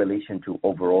and their relation to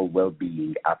overall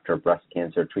well-being after breast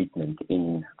cancer treatment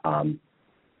in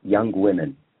young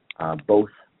women, both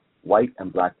white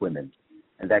and black women,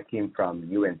 and that came from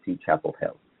UNC Chapel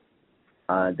Hill.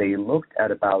 They looked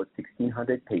at about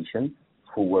 1,600 patients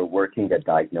who were working at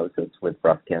diagnosis with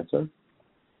breast cancer,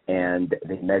 and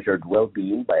they measured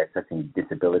well-being by assessing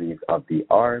disabilities of the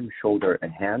arm, shoulder,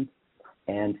 and hand,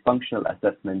 and functional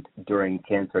assessment during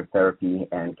cancer therapy,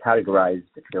 and categorized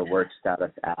their work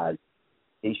status as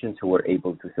patients who were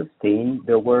able to sustain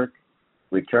their work,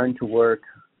 return to work,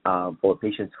 or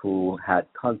patients who had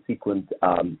consequent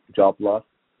job loss,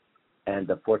 and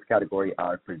the fourth category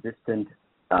are persistent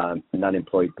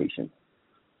non-employed patients.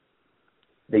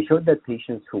 They showed that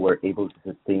patients who were able to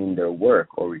sustain their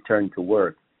work or return to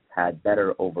work had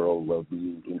better overall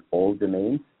well-being in all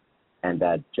domains, and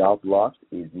that job loss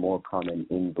is more common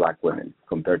in black women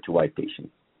compared to white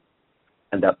patients.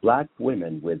 And that black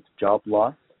women with job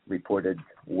loss reported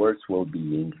worse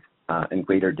well-being and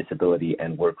greater disability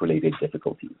and work-related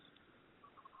difficulties.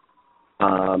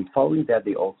 Following that,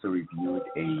 they also reviewed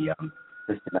a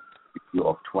systematic review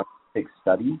of 26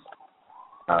 studies,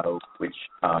 which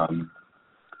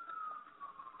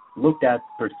looked at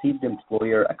perceived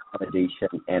employer accommodation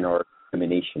and or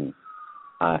discrimination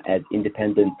as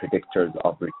independent predictors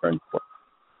of return to work.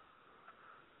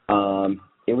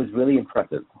 It was really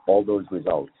impressive, all those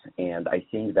results, and I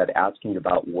think that asking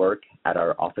about work at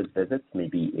our office visits may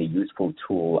be a useful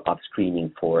tool of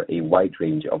screening for a wide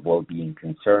range of well-being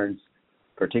concerns,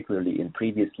 particularly in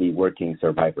previously working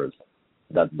survivors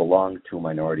that belong to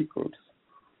minority groups,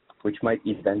 which might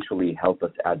eventually help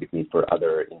us advocate for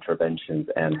other interventions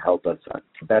and help us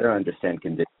better understand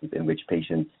conditions in which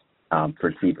patients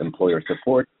perceive employer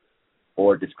support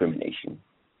or discrimination.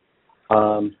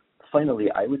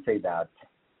 Finally, I would say that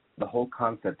the whole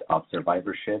concept of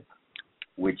survivorship,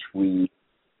 which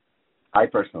I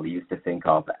personally used to think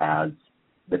of as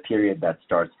the period that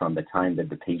starts from the time that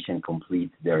the patient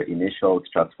completes their initial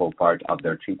stressful part of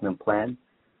their treatment plan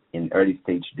in early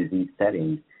stage disease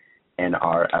settings and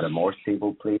are at a more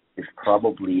stable place, is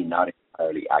probably not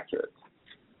entirely accurate.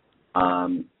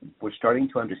 We're starting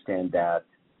to understand that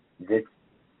this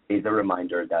is a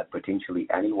reminder that potentially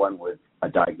anyone with a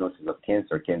diagnosis of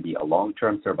cancer can be a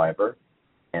long-term survivor,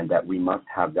 and that we must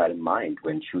have that in mind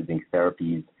when choosing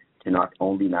therapies to not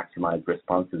only maximize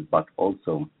responses but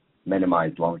also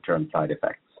minimize long-term side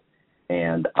effects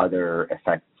and other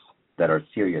effects that are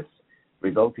serious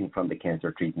resulting from the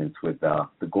cancer treatments, with the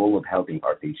goal of helping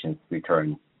our patients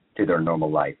return to their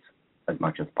normal life as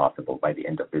much as possible by the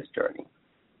end of this journey.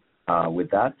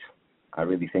 With that, I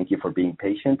really thank you for being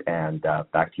patient, and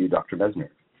back to you, Dr. Messner.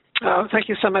 Oh, thank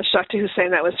you so much, Dr.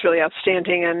 Hussain. That was really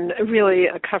outstanding and really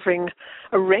covering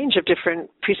a range of different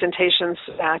presentations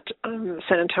at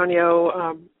San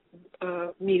Antonio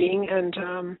meeting, and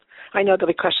I know there'll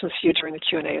be questions for you during the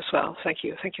Q&A as well. Thank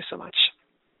you. Thank you so much.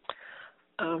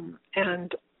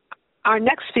 And our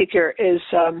next speaker is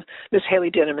Ms.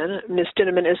 Haley Dinneman. Ms.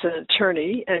 Dinneman is an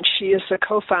attorney, and she is the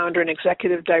co-founder and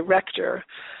executive director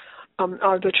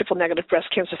of the Triple Negative Breast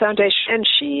Cancer Foundation. And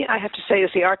she, I have to say, is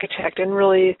the architect and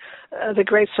really the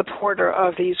great supporter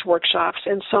of these workshops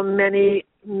and so many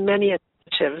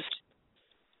initiatives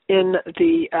in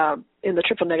the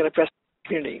Triple Negative Breast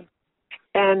community.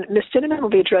 And Ms. Dinneman will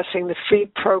be addressing the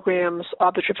free programs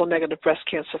of the Triple Negative Breast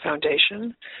Cancer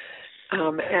Foundation.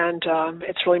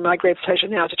 It's really my great pleasure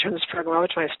now to turn this program over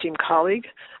to my esteemed colleague,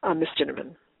 Ms.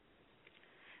 Dinneman.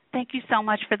 Thank you so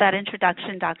much for that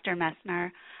introduction, Dr.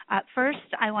 Messner. First,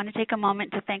 I want to take a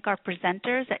moment to thank our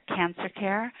presenters at Cancer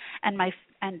Care and my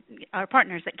and our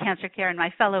partners at Cancer Care and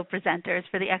my fellow presenters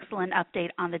for the excellent update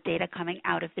on the data coming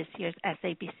out of this year's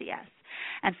SABCS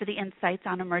and for the insights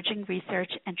on emerging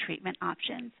research and treatment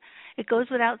options. It goes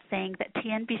without saying that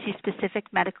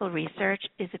TNBC-specific medical research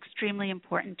is extremely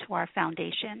important to our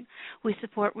foundation. We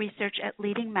support research at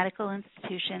leading medical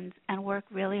institutions and work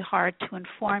really hard to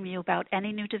inform you about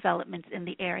any new developments in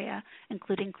the area,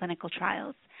 including clinical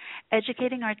trials.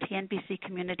 Educating our TNBC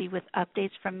community with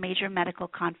updates from major medical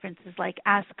conferences like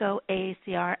ASCO,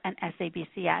 AACR, and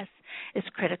SABCS is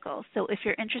critical. So if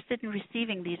you're interested in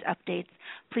receiving these updates,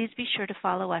 please be sure to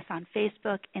follow us on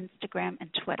Facebook, Instagram, and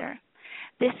Twitter.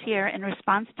 This year, in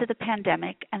response to the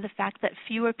pandemic and the fact that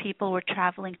fewer people were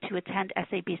traveling to attend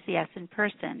SABCS in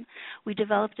person, we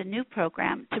developed a new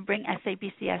program to bring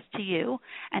SABCS to you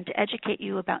and to educate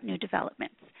you about new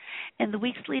developments. In the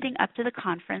weeks leading up to the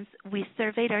conference, we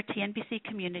surveyed our TNBC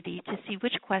community to see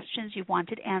which questions you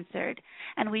wanted answered,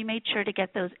 and we made sure to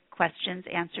get those questions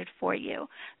answered for you.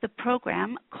 The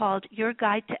program, called Your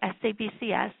Guide to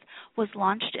SABCS, was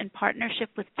launched in partnership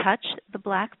with Touch, the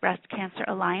Black Breast Cancer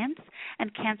Alliance,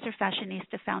 and Cancer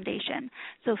Fashionista Foundation.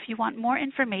 So if you want more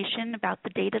information about the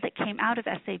data that came out of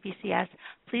SABCS,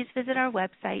 please visit our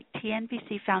website,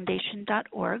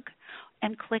 tnbcfoundation.org,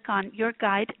 and click on Your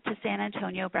Guide to San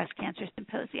Antonio Breast Cancer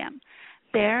Symposium.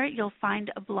 There, you'll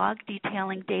find a blog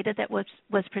detailing data that was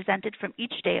presented from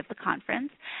each day of the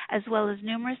conference, as well as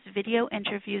numerous video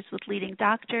interviews with leading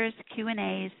doctors,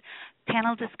 Q&As,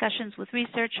 panel discussions with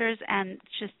researchers, and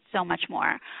just so much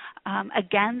more.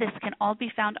 Again, this can all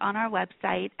be found on our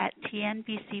website at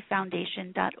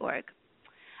tnbcfoundation.org.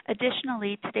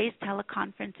 Additionally, today's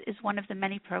teleconference is one of the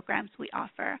many programs we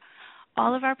offer.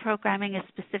 All of our programming is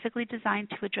specifically designed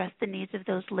to address the needs of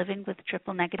those living with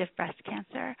triple-negative breast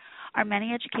cancer. Our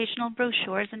many educational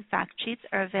brochures and fact sheets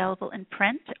are available in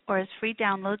print or as free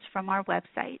downloads from our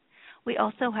website. We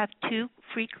also have 2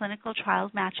 free clinical trial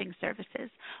matching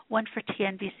services, one for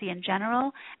TNBC in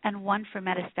general and one for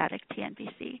metastatic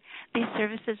TNBC. These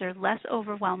services are less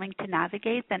overwhelming to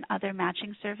navigate than other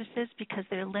matching services because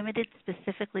they're limited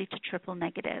specifically to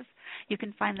triple-negative. You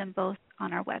can find them both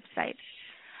on our website.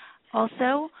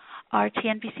 Also, our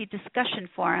TNBC discussion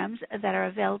forums that are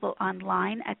available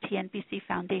online at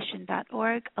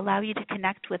tnbcfoundation.org allow you to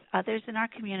connect with others in our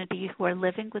community who are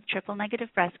living with triple-negative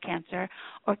breast cancer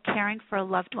or caring for a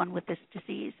loved one with this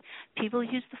disease. People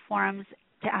use the forums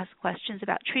to ask questions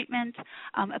about treatment,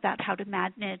 about how to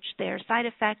manage their side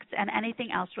effects, and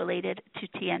anything else related to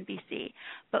TNBC.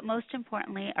 But most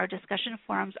importantly, our discussion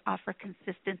forums offer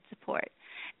consistent support.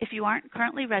 If you aren't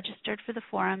currently registered for the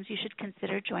forums, you should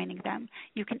consider joining them.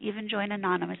 You can even join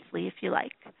anonymously if you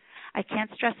like. I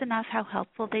can't stress enough how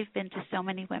helpful they've been to so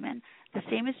many women. The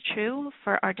same is true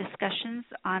for our discussions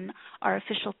on our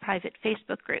official private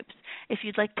Facebook groups. If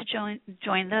you'd like to join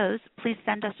those, please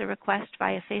send us a request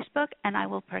via Facebook, and I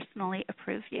will personally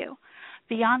approve you.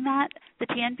 Beyond that, the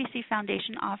TNBC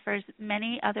Foundation offers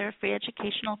many other free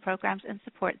educational programs and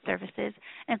support services,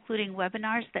 including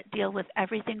webinars that deal with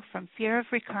everything from fear of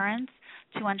recurrence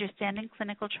to understanding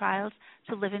clinical trials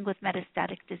to living with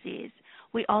metastatic disease.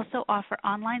 We also offer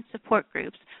online support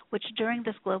groups, which during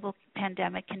this global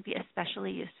pandemic can be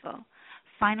especially useful.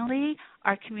 Finally,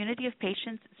 our community of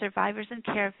patients, survivors, and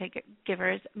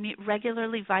caregivers meet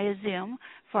regularly via Zoom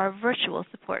for our virtual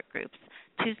support groups,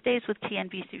 Tuesdays with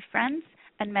TNBC Friends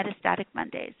and Metastatic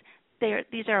Mondays.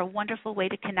 These are a wonderful way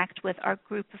to connect with our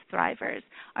group of thrivers.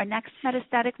 Our next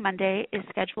Metastatic Monday is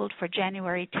scheduled for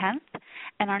January 10th,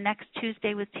 and our next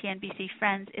Tuesday with TNBC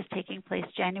Friends is taking place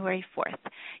January 4th.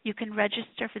 You can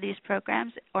register for these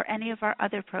programs or any of our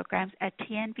other programs at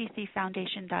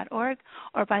tnbcfoundation.org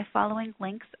or by following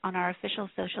links on our official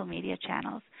social media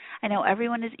channels. I know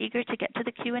everyone is eager to get to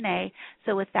the Q&A,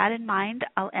 so with that in mind,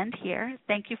 I'll end here.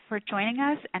 Thank you for joining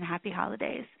us, and happy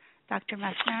holidays. Dr.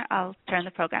 Messner, I'll turn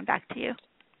the program back to you.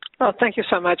 Well, thank you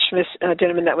so much, Ms.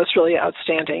 Dinneman. That was really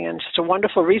outstanding and just a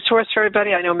wonderful resource for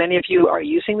everybody. I know many of you are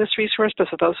using this resource, but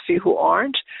for those of you who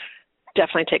aren't,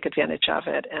 definitely take advantage of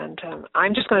it. And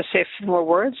I'm just going to say a few more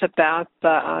words about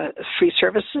the free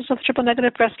services of the Triple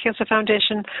Negative Breast Cancer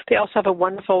Foundation. They also have a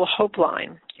wonderful Hope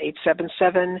line,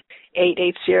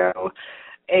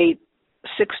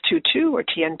 877-880-8622 or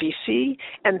TNBC,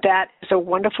 and that is a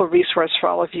wonderful resource for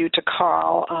all of you to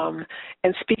call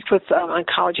and speak with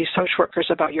oncology social workers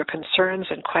about your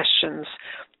concerns and questions.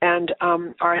 And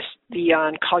the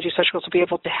oncology social workers will be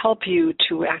able to help you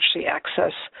to actually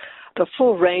access the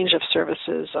full range of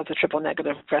services of the Triple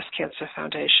Negative Breast Cancer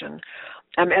Foundation.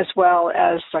 as well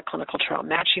as the clinical trial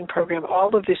matching program.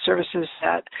 All of the services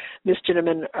that Ms.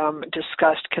 Dinnerman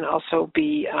discussed can also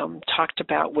be talked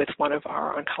about with one of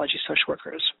our oncology social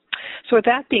workers. So with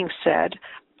that being said,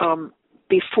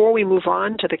 before we move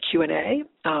on to the Q&A,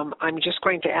 I'm just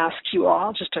going to ask you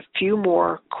all just a few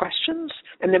more questions,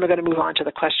 and then we're going to move on to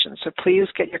the questions. So please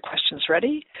get your questions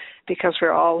ready, because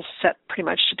we're all set pretty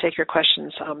much to take your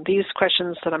questions. These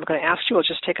questions that I'm going to ask you will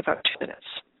just take about 2 minutes.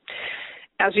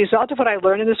 As a result of what I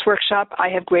learned in this workshop, I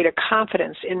have greater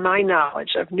confidence in my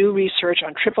knowledge of new research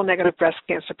on triple-negative breast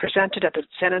cancer presented at the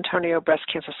San Antonio Breast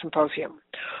Cancer Symposium.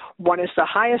 1 is the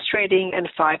highest rating and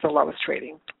 5 the lowest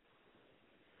rating.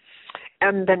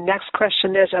 And the next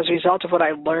question is, as a result of what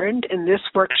I learned in this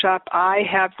workshop, I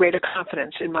have greater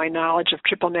confidence in my knowledge of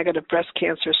triple-negative breast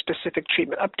cancer specific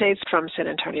treatment updates from San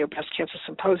Antonio Breast Cancer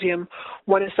Symposium.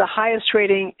 1 is the highest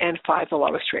rating and 5 the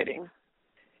lowest rating.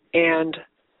 And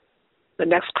the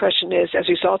next question is, as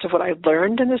a result of what I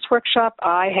learned in this workshop,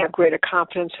 I have greater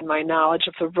confidence in my knowledge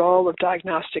of the role of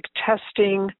diagnostic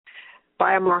testing,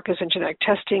 biomarkers, and genetic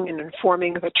testing in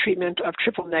informing the treatment of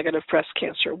triple-negative breast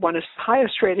cancer. 1 is the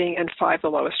highest rating and 5 the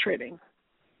lowest rating.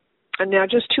 And now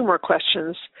just 2 more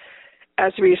questions.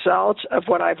 As a result of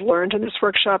what I've learned in this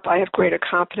workshop, I have greater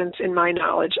confidence in my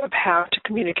knowledge of how to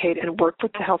communicate and work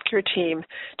with the healthcare team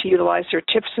to utilize their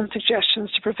tips and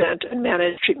suggestions to prevent and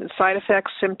manage treatment side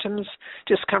effects, symptoms,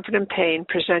 discomfort, and pain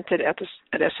presented at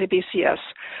SABCS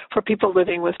for people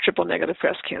living with triple-negative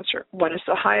breast cancer. 1 is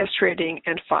the highest rating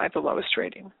and 5 the lowest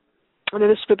rating. And then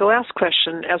this will be the last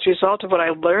question. As a result of what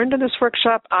I learned in this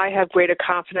workshop, I have greater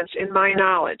confidence in my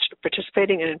knowledge of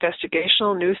participating in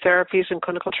investigational new therapies and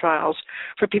clinical trials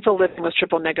for people living with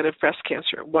triple-negative breast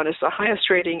cancer. 1 is the highest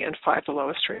rating and 5 the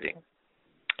lowest rating.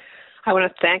 I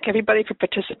want to thank everybody for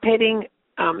participating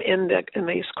in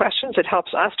these questions. It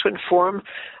helps us to inform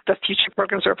the future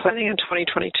programs we're planning in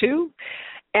 2022.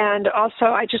 And also,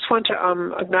 I just want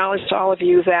to acknowledge to all of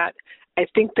you that I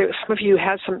think that some of you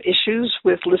had some issues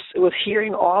with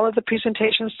hearing all of the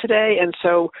presentations today, and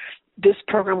so this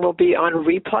program will be on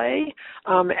replay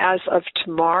as of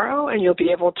tomorrow, and you'll be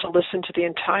able to listen to the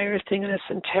entire thing in its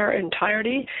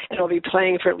entirety, and it'll be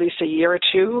playing for at least a year or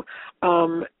 2,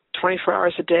 24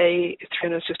 hours a day,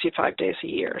 365 days a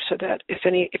year, so that if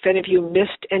any of you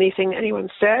missed anything anyone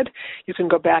said, you can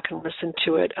go back and listen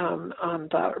to it on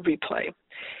the replay.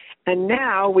 And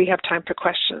now we have time for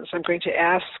questions. I'm going to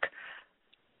ask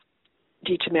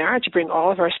Dee Tamara to bring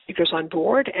all of our speakers on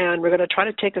board, and we're going to try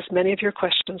to take as many of your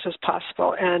questions as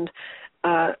possible. And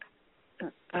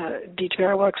Dee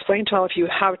Tamara will explain to all of you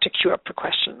how to queue up for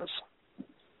questions.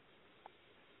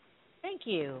 Thank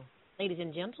you. Ladies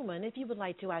and gentlemen, if you would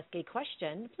like to ask a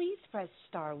question, please press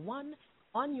star 1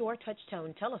 on your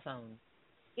touch-tone telephone.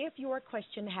 If your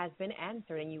question has been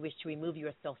answered and you wish to remove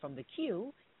yourself from the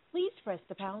queue, please press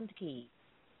the pound key.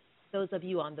 Those of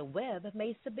you on the web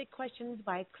may submit questions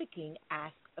by clicking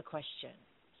Ask a Question.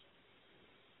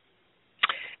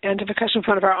 And a question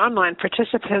from one of our online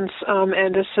participants,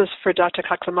 and this is for Dr.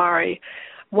 Kaklamari.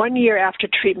 1 year after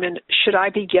treatment, should I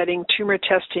be getting tumor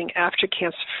testing after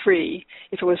cancer-free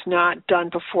if it was not done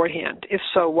beforehand? If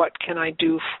so, what can it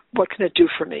do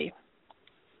for me?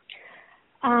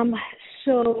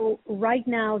 So right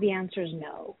now the answer is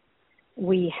no.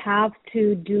 We have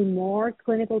to do more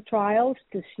clinical trials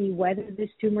to see whether this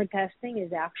tumor testing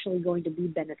is actually going to be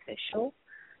beneficial.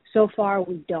 So far,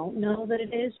 we don't know that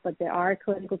it is, but there are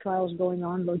clinical trials going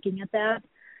on looking at that.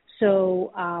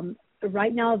 So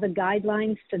right now, the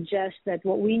guidelines suggest that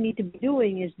what we need to be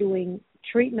doing is doing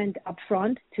treatment up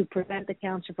front to prevent the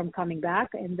cancer from coming back.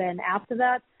 And then after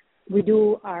that, we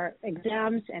do our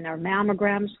exams and our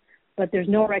mammograms, but there's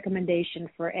no recommendation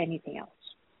for anything else.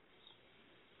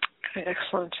 Okay,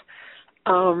 excellent.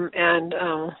 And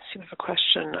let's see, we have a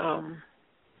question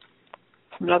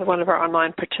from another one of our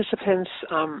online participants,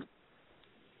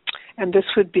 and this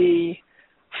would be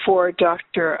for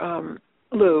Dr.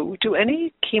 Liu. Do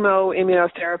any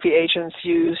chemoimmunotherapy agents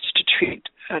used to treat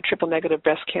triple-negative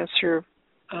breast cancer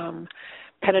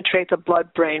penetrate the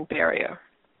blood-brain barrier?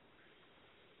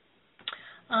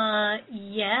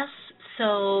 Yes.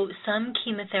 So some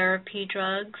chemotherapy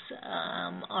drugs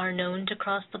are known to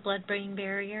cross the blood-brain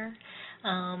barrier.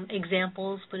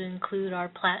 Examples would include our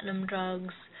platinum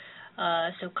drugs,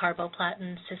 so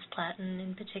carboplatin, cisplatin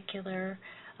in particular,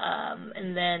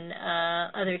 and then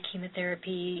other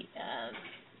chemotherapy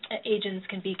agents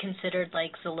can be considered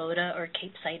like Xeloda or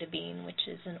capecitabine, which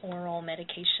is an oral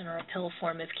medication or a pill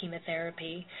form of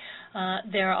chemotherapy.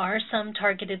 There are some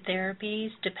targeted therapies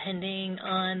depending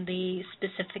on the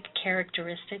specific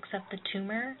characteristics of the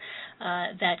tumor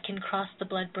that can cross the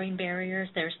blood-brain barriers.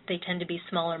 They tend to be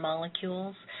smaller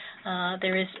molecules.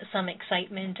 There is some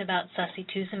excitement about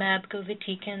sacituzumab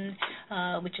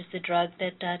govitecan, which is the drug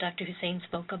that Dr. Hussain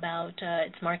spoke about.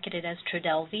 It's marketed as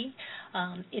Trodelvy.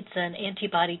 It's an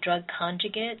antibody-drug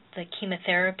conjugate. The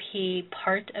chemotherapy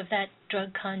part of that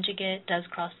drug conjugate does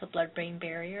cross the blood-brain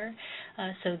barrier.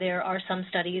 So there are some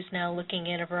studies now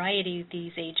looking at a variety of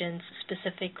these agents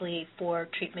specifically for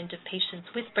treatment of patients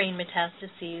with brain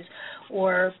metastases,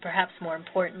 or perhaps more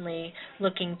importantly,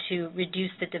 looking to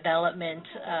reduce the development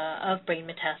of brain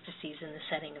metastases in the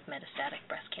setting of metastatic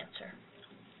breast cancer.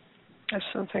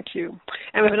 Excellent, thank you.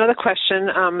 And we have another question,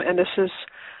 and this is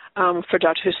for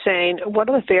Dr. Hussain. What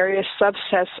are the various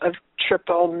subsets of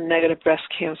triple-negative breast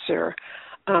cancer?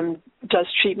 Does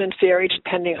treatment vary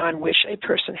depending on which a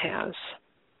person has?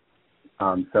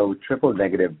 So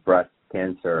triple-negative breast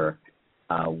cancer,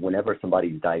 whenever somebody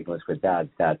is diagnosed with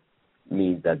that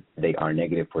means that they are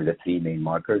negative for the three main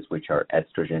markers, which are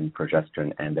estrogen,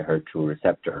 progesterone, and the HER2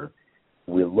 receptor.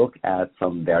 We look at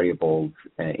some variables,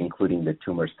 including the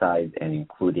tumor size and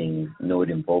including node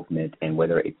involvement and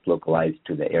whether it's localized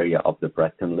to the area of the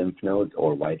breast and lymph nodes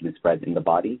or widely spread in the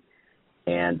body,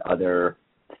 and other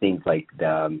things like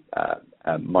the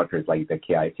markers like the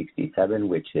Ki-67,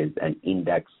 which is an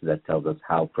index that tells us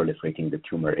how proliferating the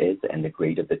tumor is and the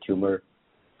grade of the tumor.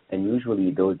 And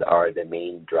usually those are the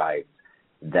main drives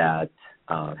that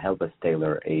help us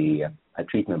tailor a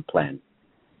treatment plan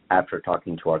after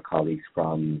talking to our colleagues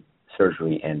from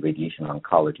surgery and radiation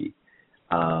oncology.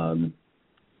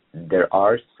 There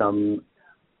are some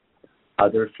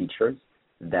other features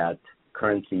that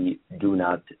currently do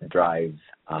not drive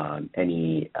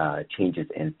any changes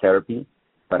in therapy,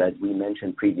 but as we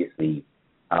mentioned previously,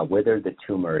 whether the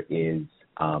tumor is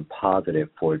positive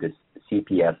for this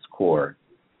CPS score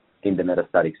in the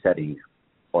metastatic setting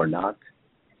or not,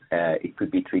 it could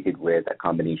be treated with a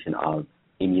combination of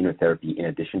immunotherapy in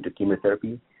addition to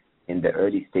chemotherapy. In the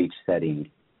early stage setting,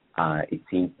 it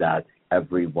seems that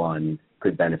everyone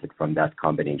could benefit from that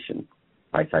combination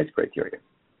by size criteria.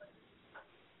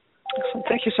 Excellent.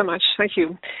 Thank you so much. Thank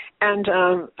you. And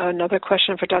another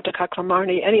question for Dr.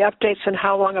 Khaklamani. Any updates on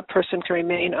how long a person can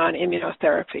remain on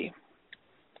immunotherapy?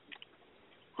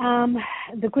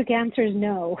 The quick answer is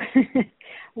no.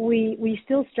 We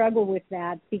still struggle with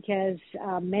that because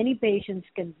many patients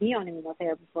can be on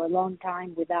immunotherapy for a long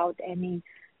time without any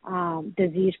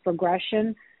disease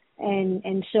progression.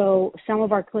 And so some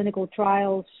of our clinical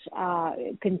trials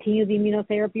continue the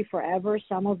immunotherapy forever.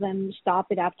 Some of them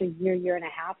stop it after a year and a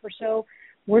half or so.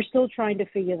 We're still trying to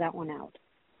figure that one out.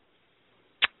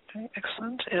 Okay,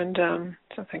 excellent. And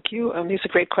so thank you. These are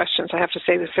great questions. I have to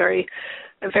say, they're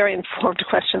very informed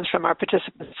questions from our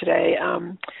participants today.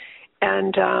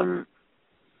 And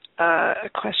a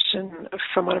question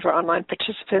from one of our online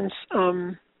participants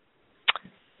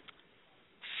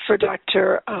for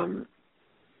Dr.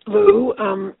 Lou,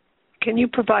 can you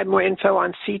provide more info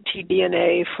on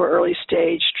ctDNA for early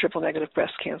stage triple-negative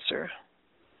breast cancer?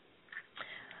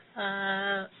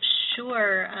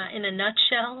 Sure. In a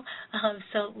nutshell,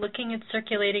 so looking at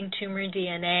circulating tumor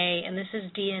DNA, and this is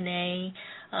DNA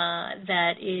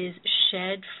that is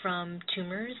shed from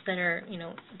tumors that are,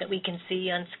 that we can see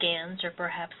on scans or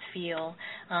perhaps feel,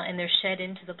 and they're shed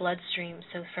into the bloodstream.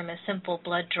 So from a simple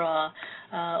blood draw,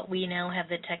 we now have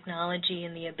the technology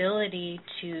and the ability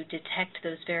to detect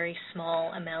those very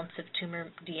small amounts of tumor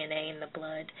DNA in the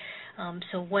blood.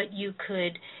 So what you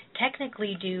could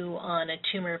technically do on a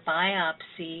tumor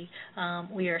biopsy,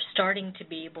 we are starting to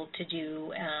be able to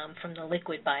do from the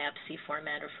liquid biopsy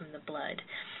format or from the blood.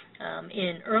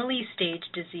 In early stage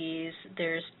disease,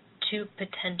 there's two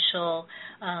potential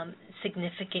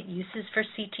significant uses for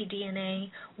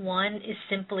ctDNA. One is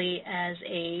simply as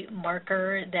a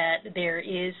marker that there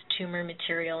is tumor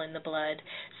material in the blood.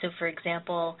 So, for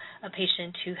example, a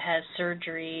patient who has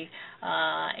surgery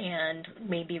and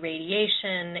maybe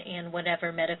radiation and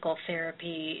whatever medical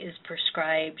therapy is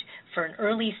prescribed for an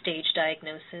early stage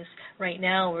diagnosis, right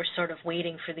now we're sort of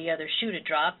waiting for the other shoe to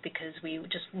drop because we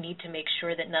just need to make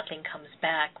sure that nothing comes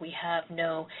back. We have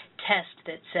no test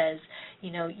that says,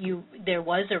 there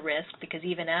was a risk, because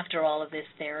even after all of this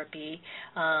therapy,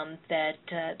 that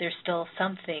there's still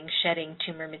something shedding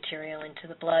tumor material into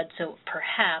the blood. So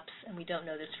perhaps, and we don't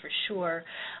know this for sure,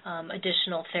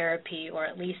 additional therapy or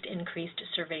at least increased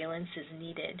surveillance is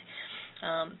needed.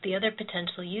 The other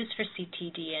potential use for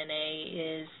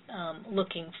ctDNA is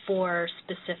looking for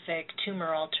specific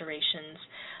tumor alterations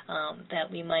that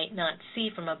we might not see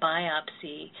from a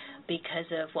biopsy because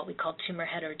of what we call tumor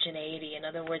heterogeneity. In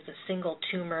other words, a single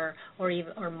tumor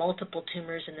or multiple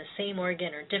tumors in the same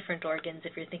organ or different organs,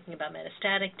 if you're thinking about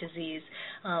metastatic disease,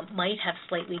 might have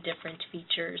slightly different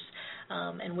features.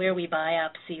 And where we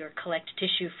biopsy or collect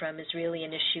tissue from is really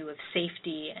an issue of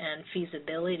safety and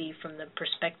feasibility from the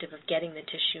perspective of getting the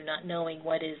tissue, not knowing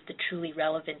what is the truly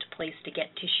relevant place to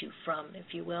get tissue from,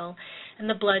 if you will. And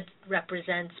the blood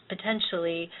represents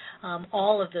potentially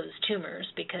all of those tumors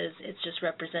because it's just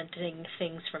representing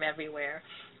things from everywhere.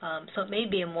 So it may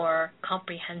be a more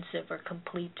comprehensive or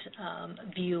complete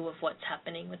view of what's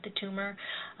happening with the tumor.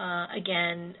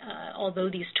 Again, although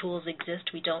these tools exist,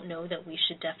 we don't know that we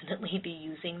should definitely be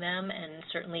using them, and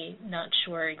certainly not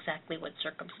sure exactly what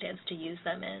circumstance to use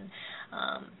them in.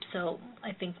 So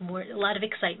I think a lot of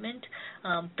excitement,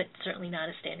 but certainly not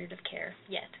a standard of care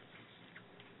yet.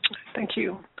 Thank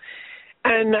you.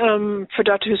 And for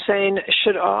Dr. Hussain,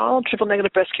 should all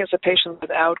triple-negative breast cancer patients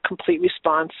without complete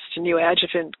response to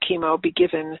neoadjuvant chemo be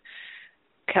given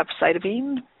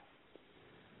capecitabine?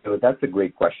 So that's a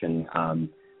great question.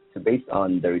 So based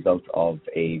on the results of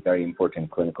a very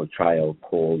important clinical trial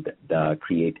called the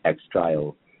CREATE-X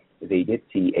trial, they did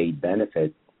see a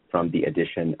benefit from the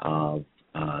addition of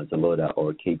Xeloda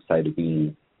or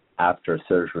capecitabine after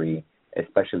surgery,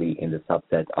 especially in the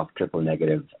subset of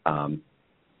triple-negative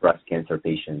breast cancer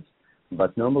patients.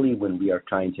 But normally when we are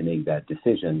trying to make that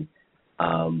decision,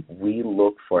 we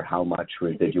look for how much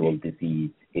residual disease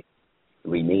is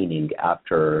remaining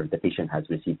after the patient has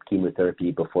received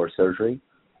chemotherapy before surgery.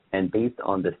 And based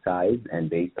on the size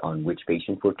and based on which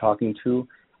patient we're talking to,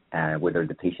 whether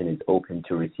the patient is open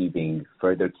to receiving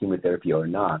further chemotherapy or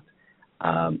not,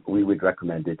 we would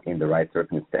recommend it in the right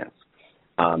circumstance.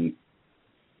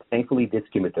 Thankfully, this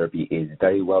chemotherapy is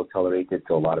very well tolerated,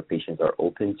 so a lot of patients are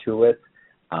open to it.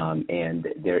 And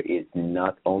there is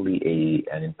not only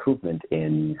an improvement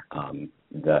in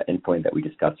the endpoint that we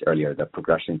discussed earlier, the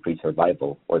progression-free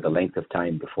survival, or the length of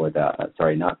time before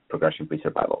not progression-free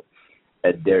survival.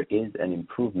 There is an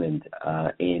improvement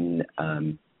in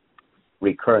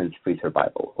recurrence-free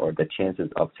survival, or the chances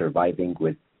of surviving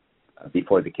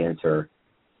before the cancer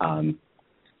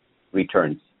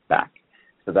returns back.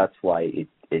 So that's why it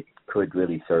could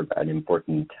really serve an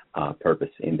important purpose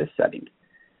in this setting.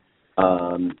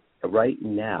 Right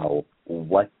now,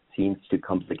 what seems to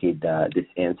complicate this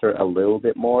answer a little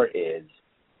bit more is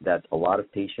that a lot of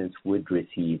patients would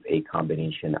receive a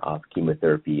combination of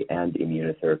chemotherapy and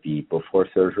immunotherapy before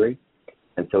surgery.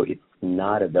 And so it's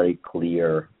not a very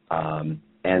clear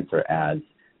answer as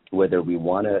to whether we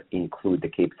want to include the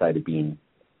capecitabine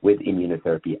with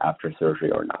immunotherapy after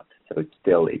surgery or not. So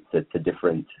it's a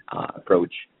different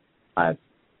approach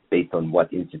based on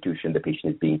what institution the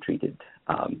patient is being treated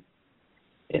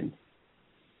in.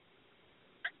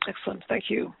 Excellent. Thank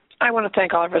you. I want to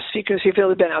thank all of our speakers. You've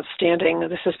really been outstanding.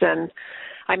 This has been,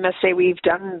 I must say, we've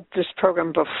done this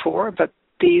program before, but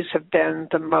these have been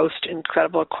the most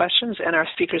incredible questions, and our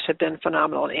speakers have been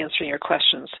phenomenal in answering your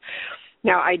questions.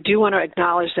 Now, I do want to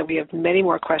acknowledge that we have many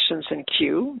more questions in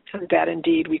queue, and that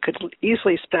indeed we could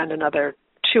easily spend another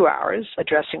 2 hours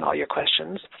addressing all your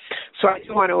questions. So I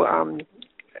do want to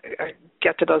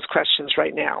get to those questions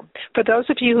right now. For those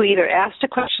of you who either asked a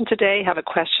question today, have a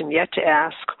question yet to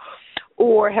ask,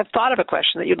 or have thought of a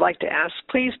question that you'd like to ask,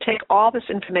 please take all this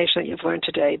information that you've learned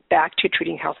today back to your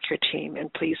treating healthcare team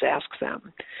and please ask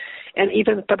them. And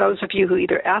even for those of you who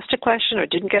either asked a question or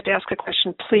didn't get to ask a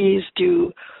question, please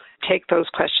do take those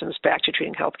questions back to your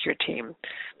treating healthcare team.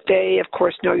 They, of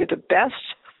course, know you're the best,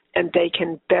 and they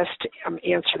can best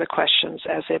answer the questions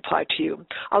as they apply to you.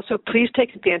 Also, please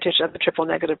take advantage of the Triple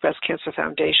Negative Breast Cancer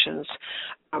Foundation's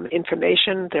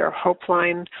information, their Hope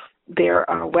Line, their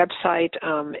website,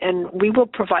 and we will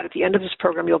provide at the end of this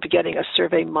program, you'll be getting a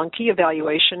SurveyMonkey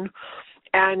evaluation,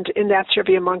 and in that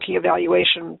SurveyMonkey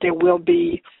evaluation, there will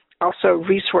be also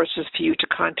resources for you to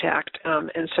contact,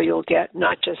 and so you'll get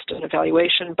not just an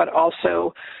evaluation, but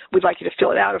also, we'd like you to fill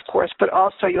it out, of course, but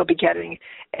also you'll be getting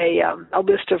a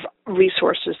list of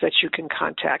resources that you can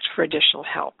contact for additional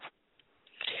help.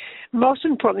 Most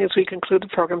importantly, as we conclude the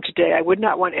program today, I would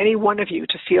not want any one of you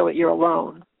to feel that you're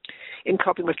alone in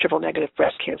coping with triple-negative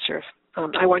breast cancer.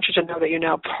 I want you to know that you're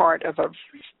now part of a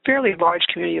fairly large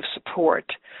community of support,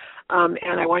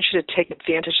 and I want you to take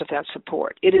advantage of that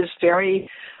support. It is very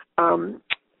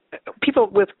people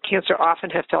with cancer often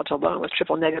have felt alone. With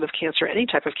triple-negative cancer, any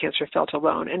type of cancer, felt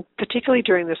alone, and particularly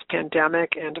during this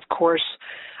pandemic, and of course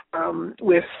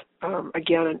with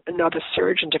again, another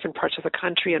surge in different parts of the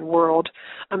country and world.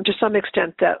 To some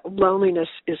extent, that loneliness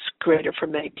is greater for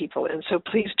many people. And so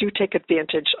please do take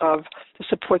advantage of the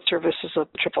support services of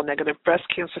the Triple Negative Breast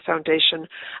Cancer Foundation,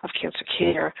 of Cancer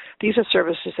Care. These are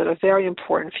services that are very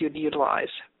important for you to utilize,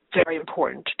 very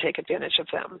important to take advantage of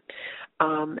them.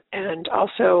 And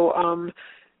also,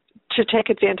 to take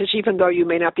advantage, even though you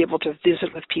may not be able to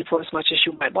visit with people as much as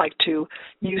you might like to,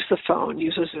 use the phone,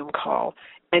 use a Zoom call.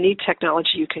 Any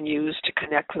technology you can use to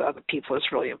connect with other people is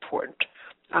really important.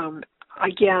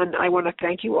 Again, I want to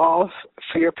thank you all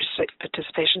for your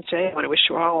participation today. I want to wish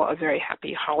you all a very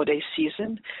happy holiday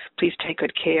season. Please take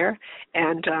good care.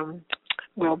 And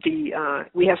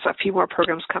we have a few more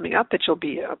programs coming up that you'll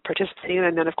be participating in.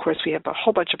 And then, of course, we have a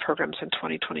whole bunch of programs in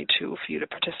 2022 for you to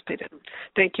participate in.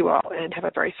 Thank you all, and have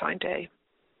a very fine day.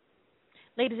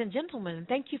 Ladies and gentlemen,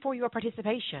 thank you for your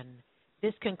participation.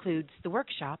 This concludes the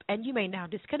workshop, and you may now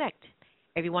disconnect.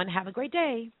 Everyone, have a great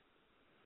day.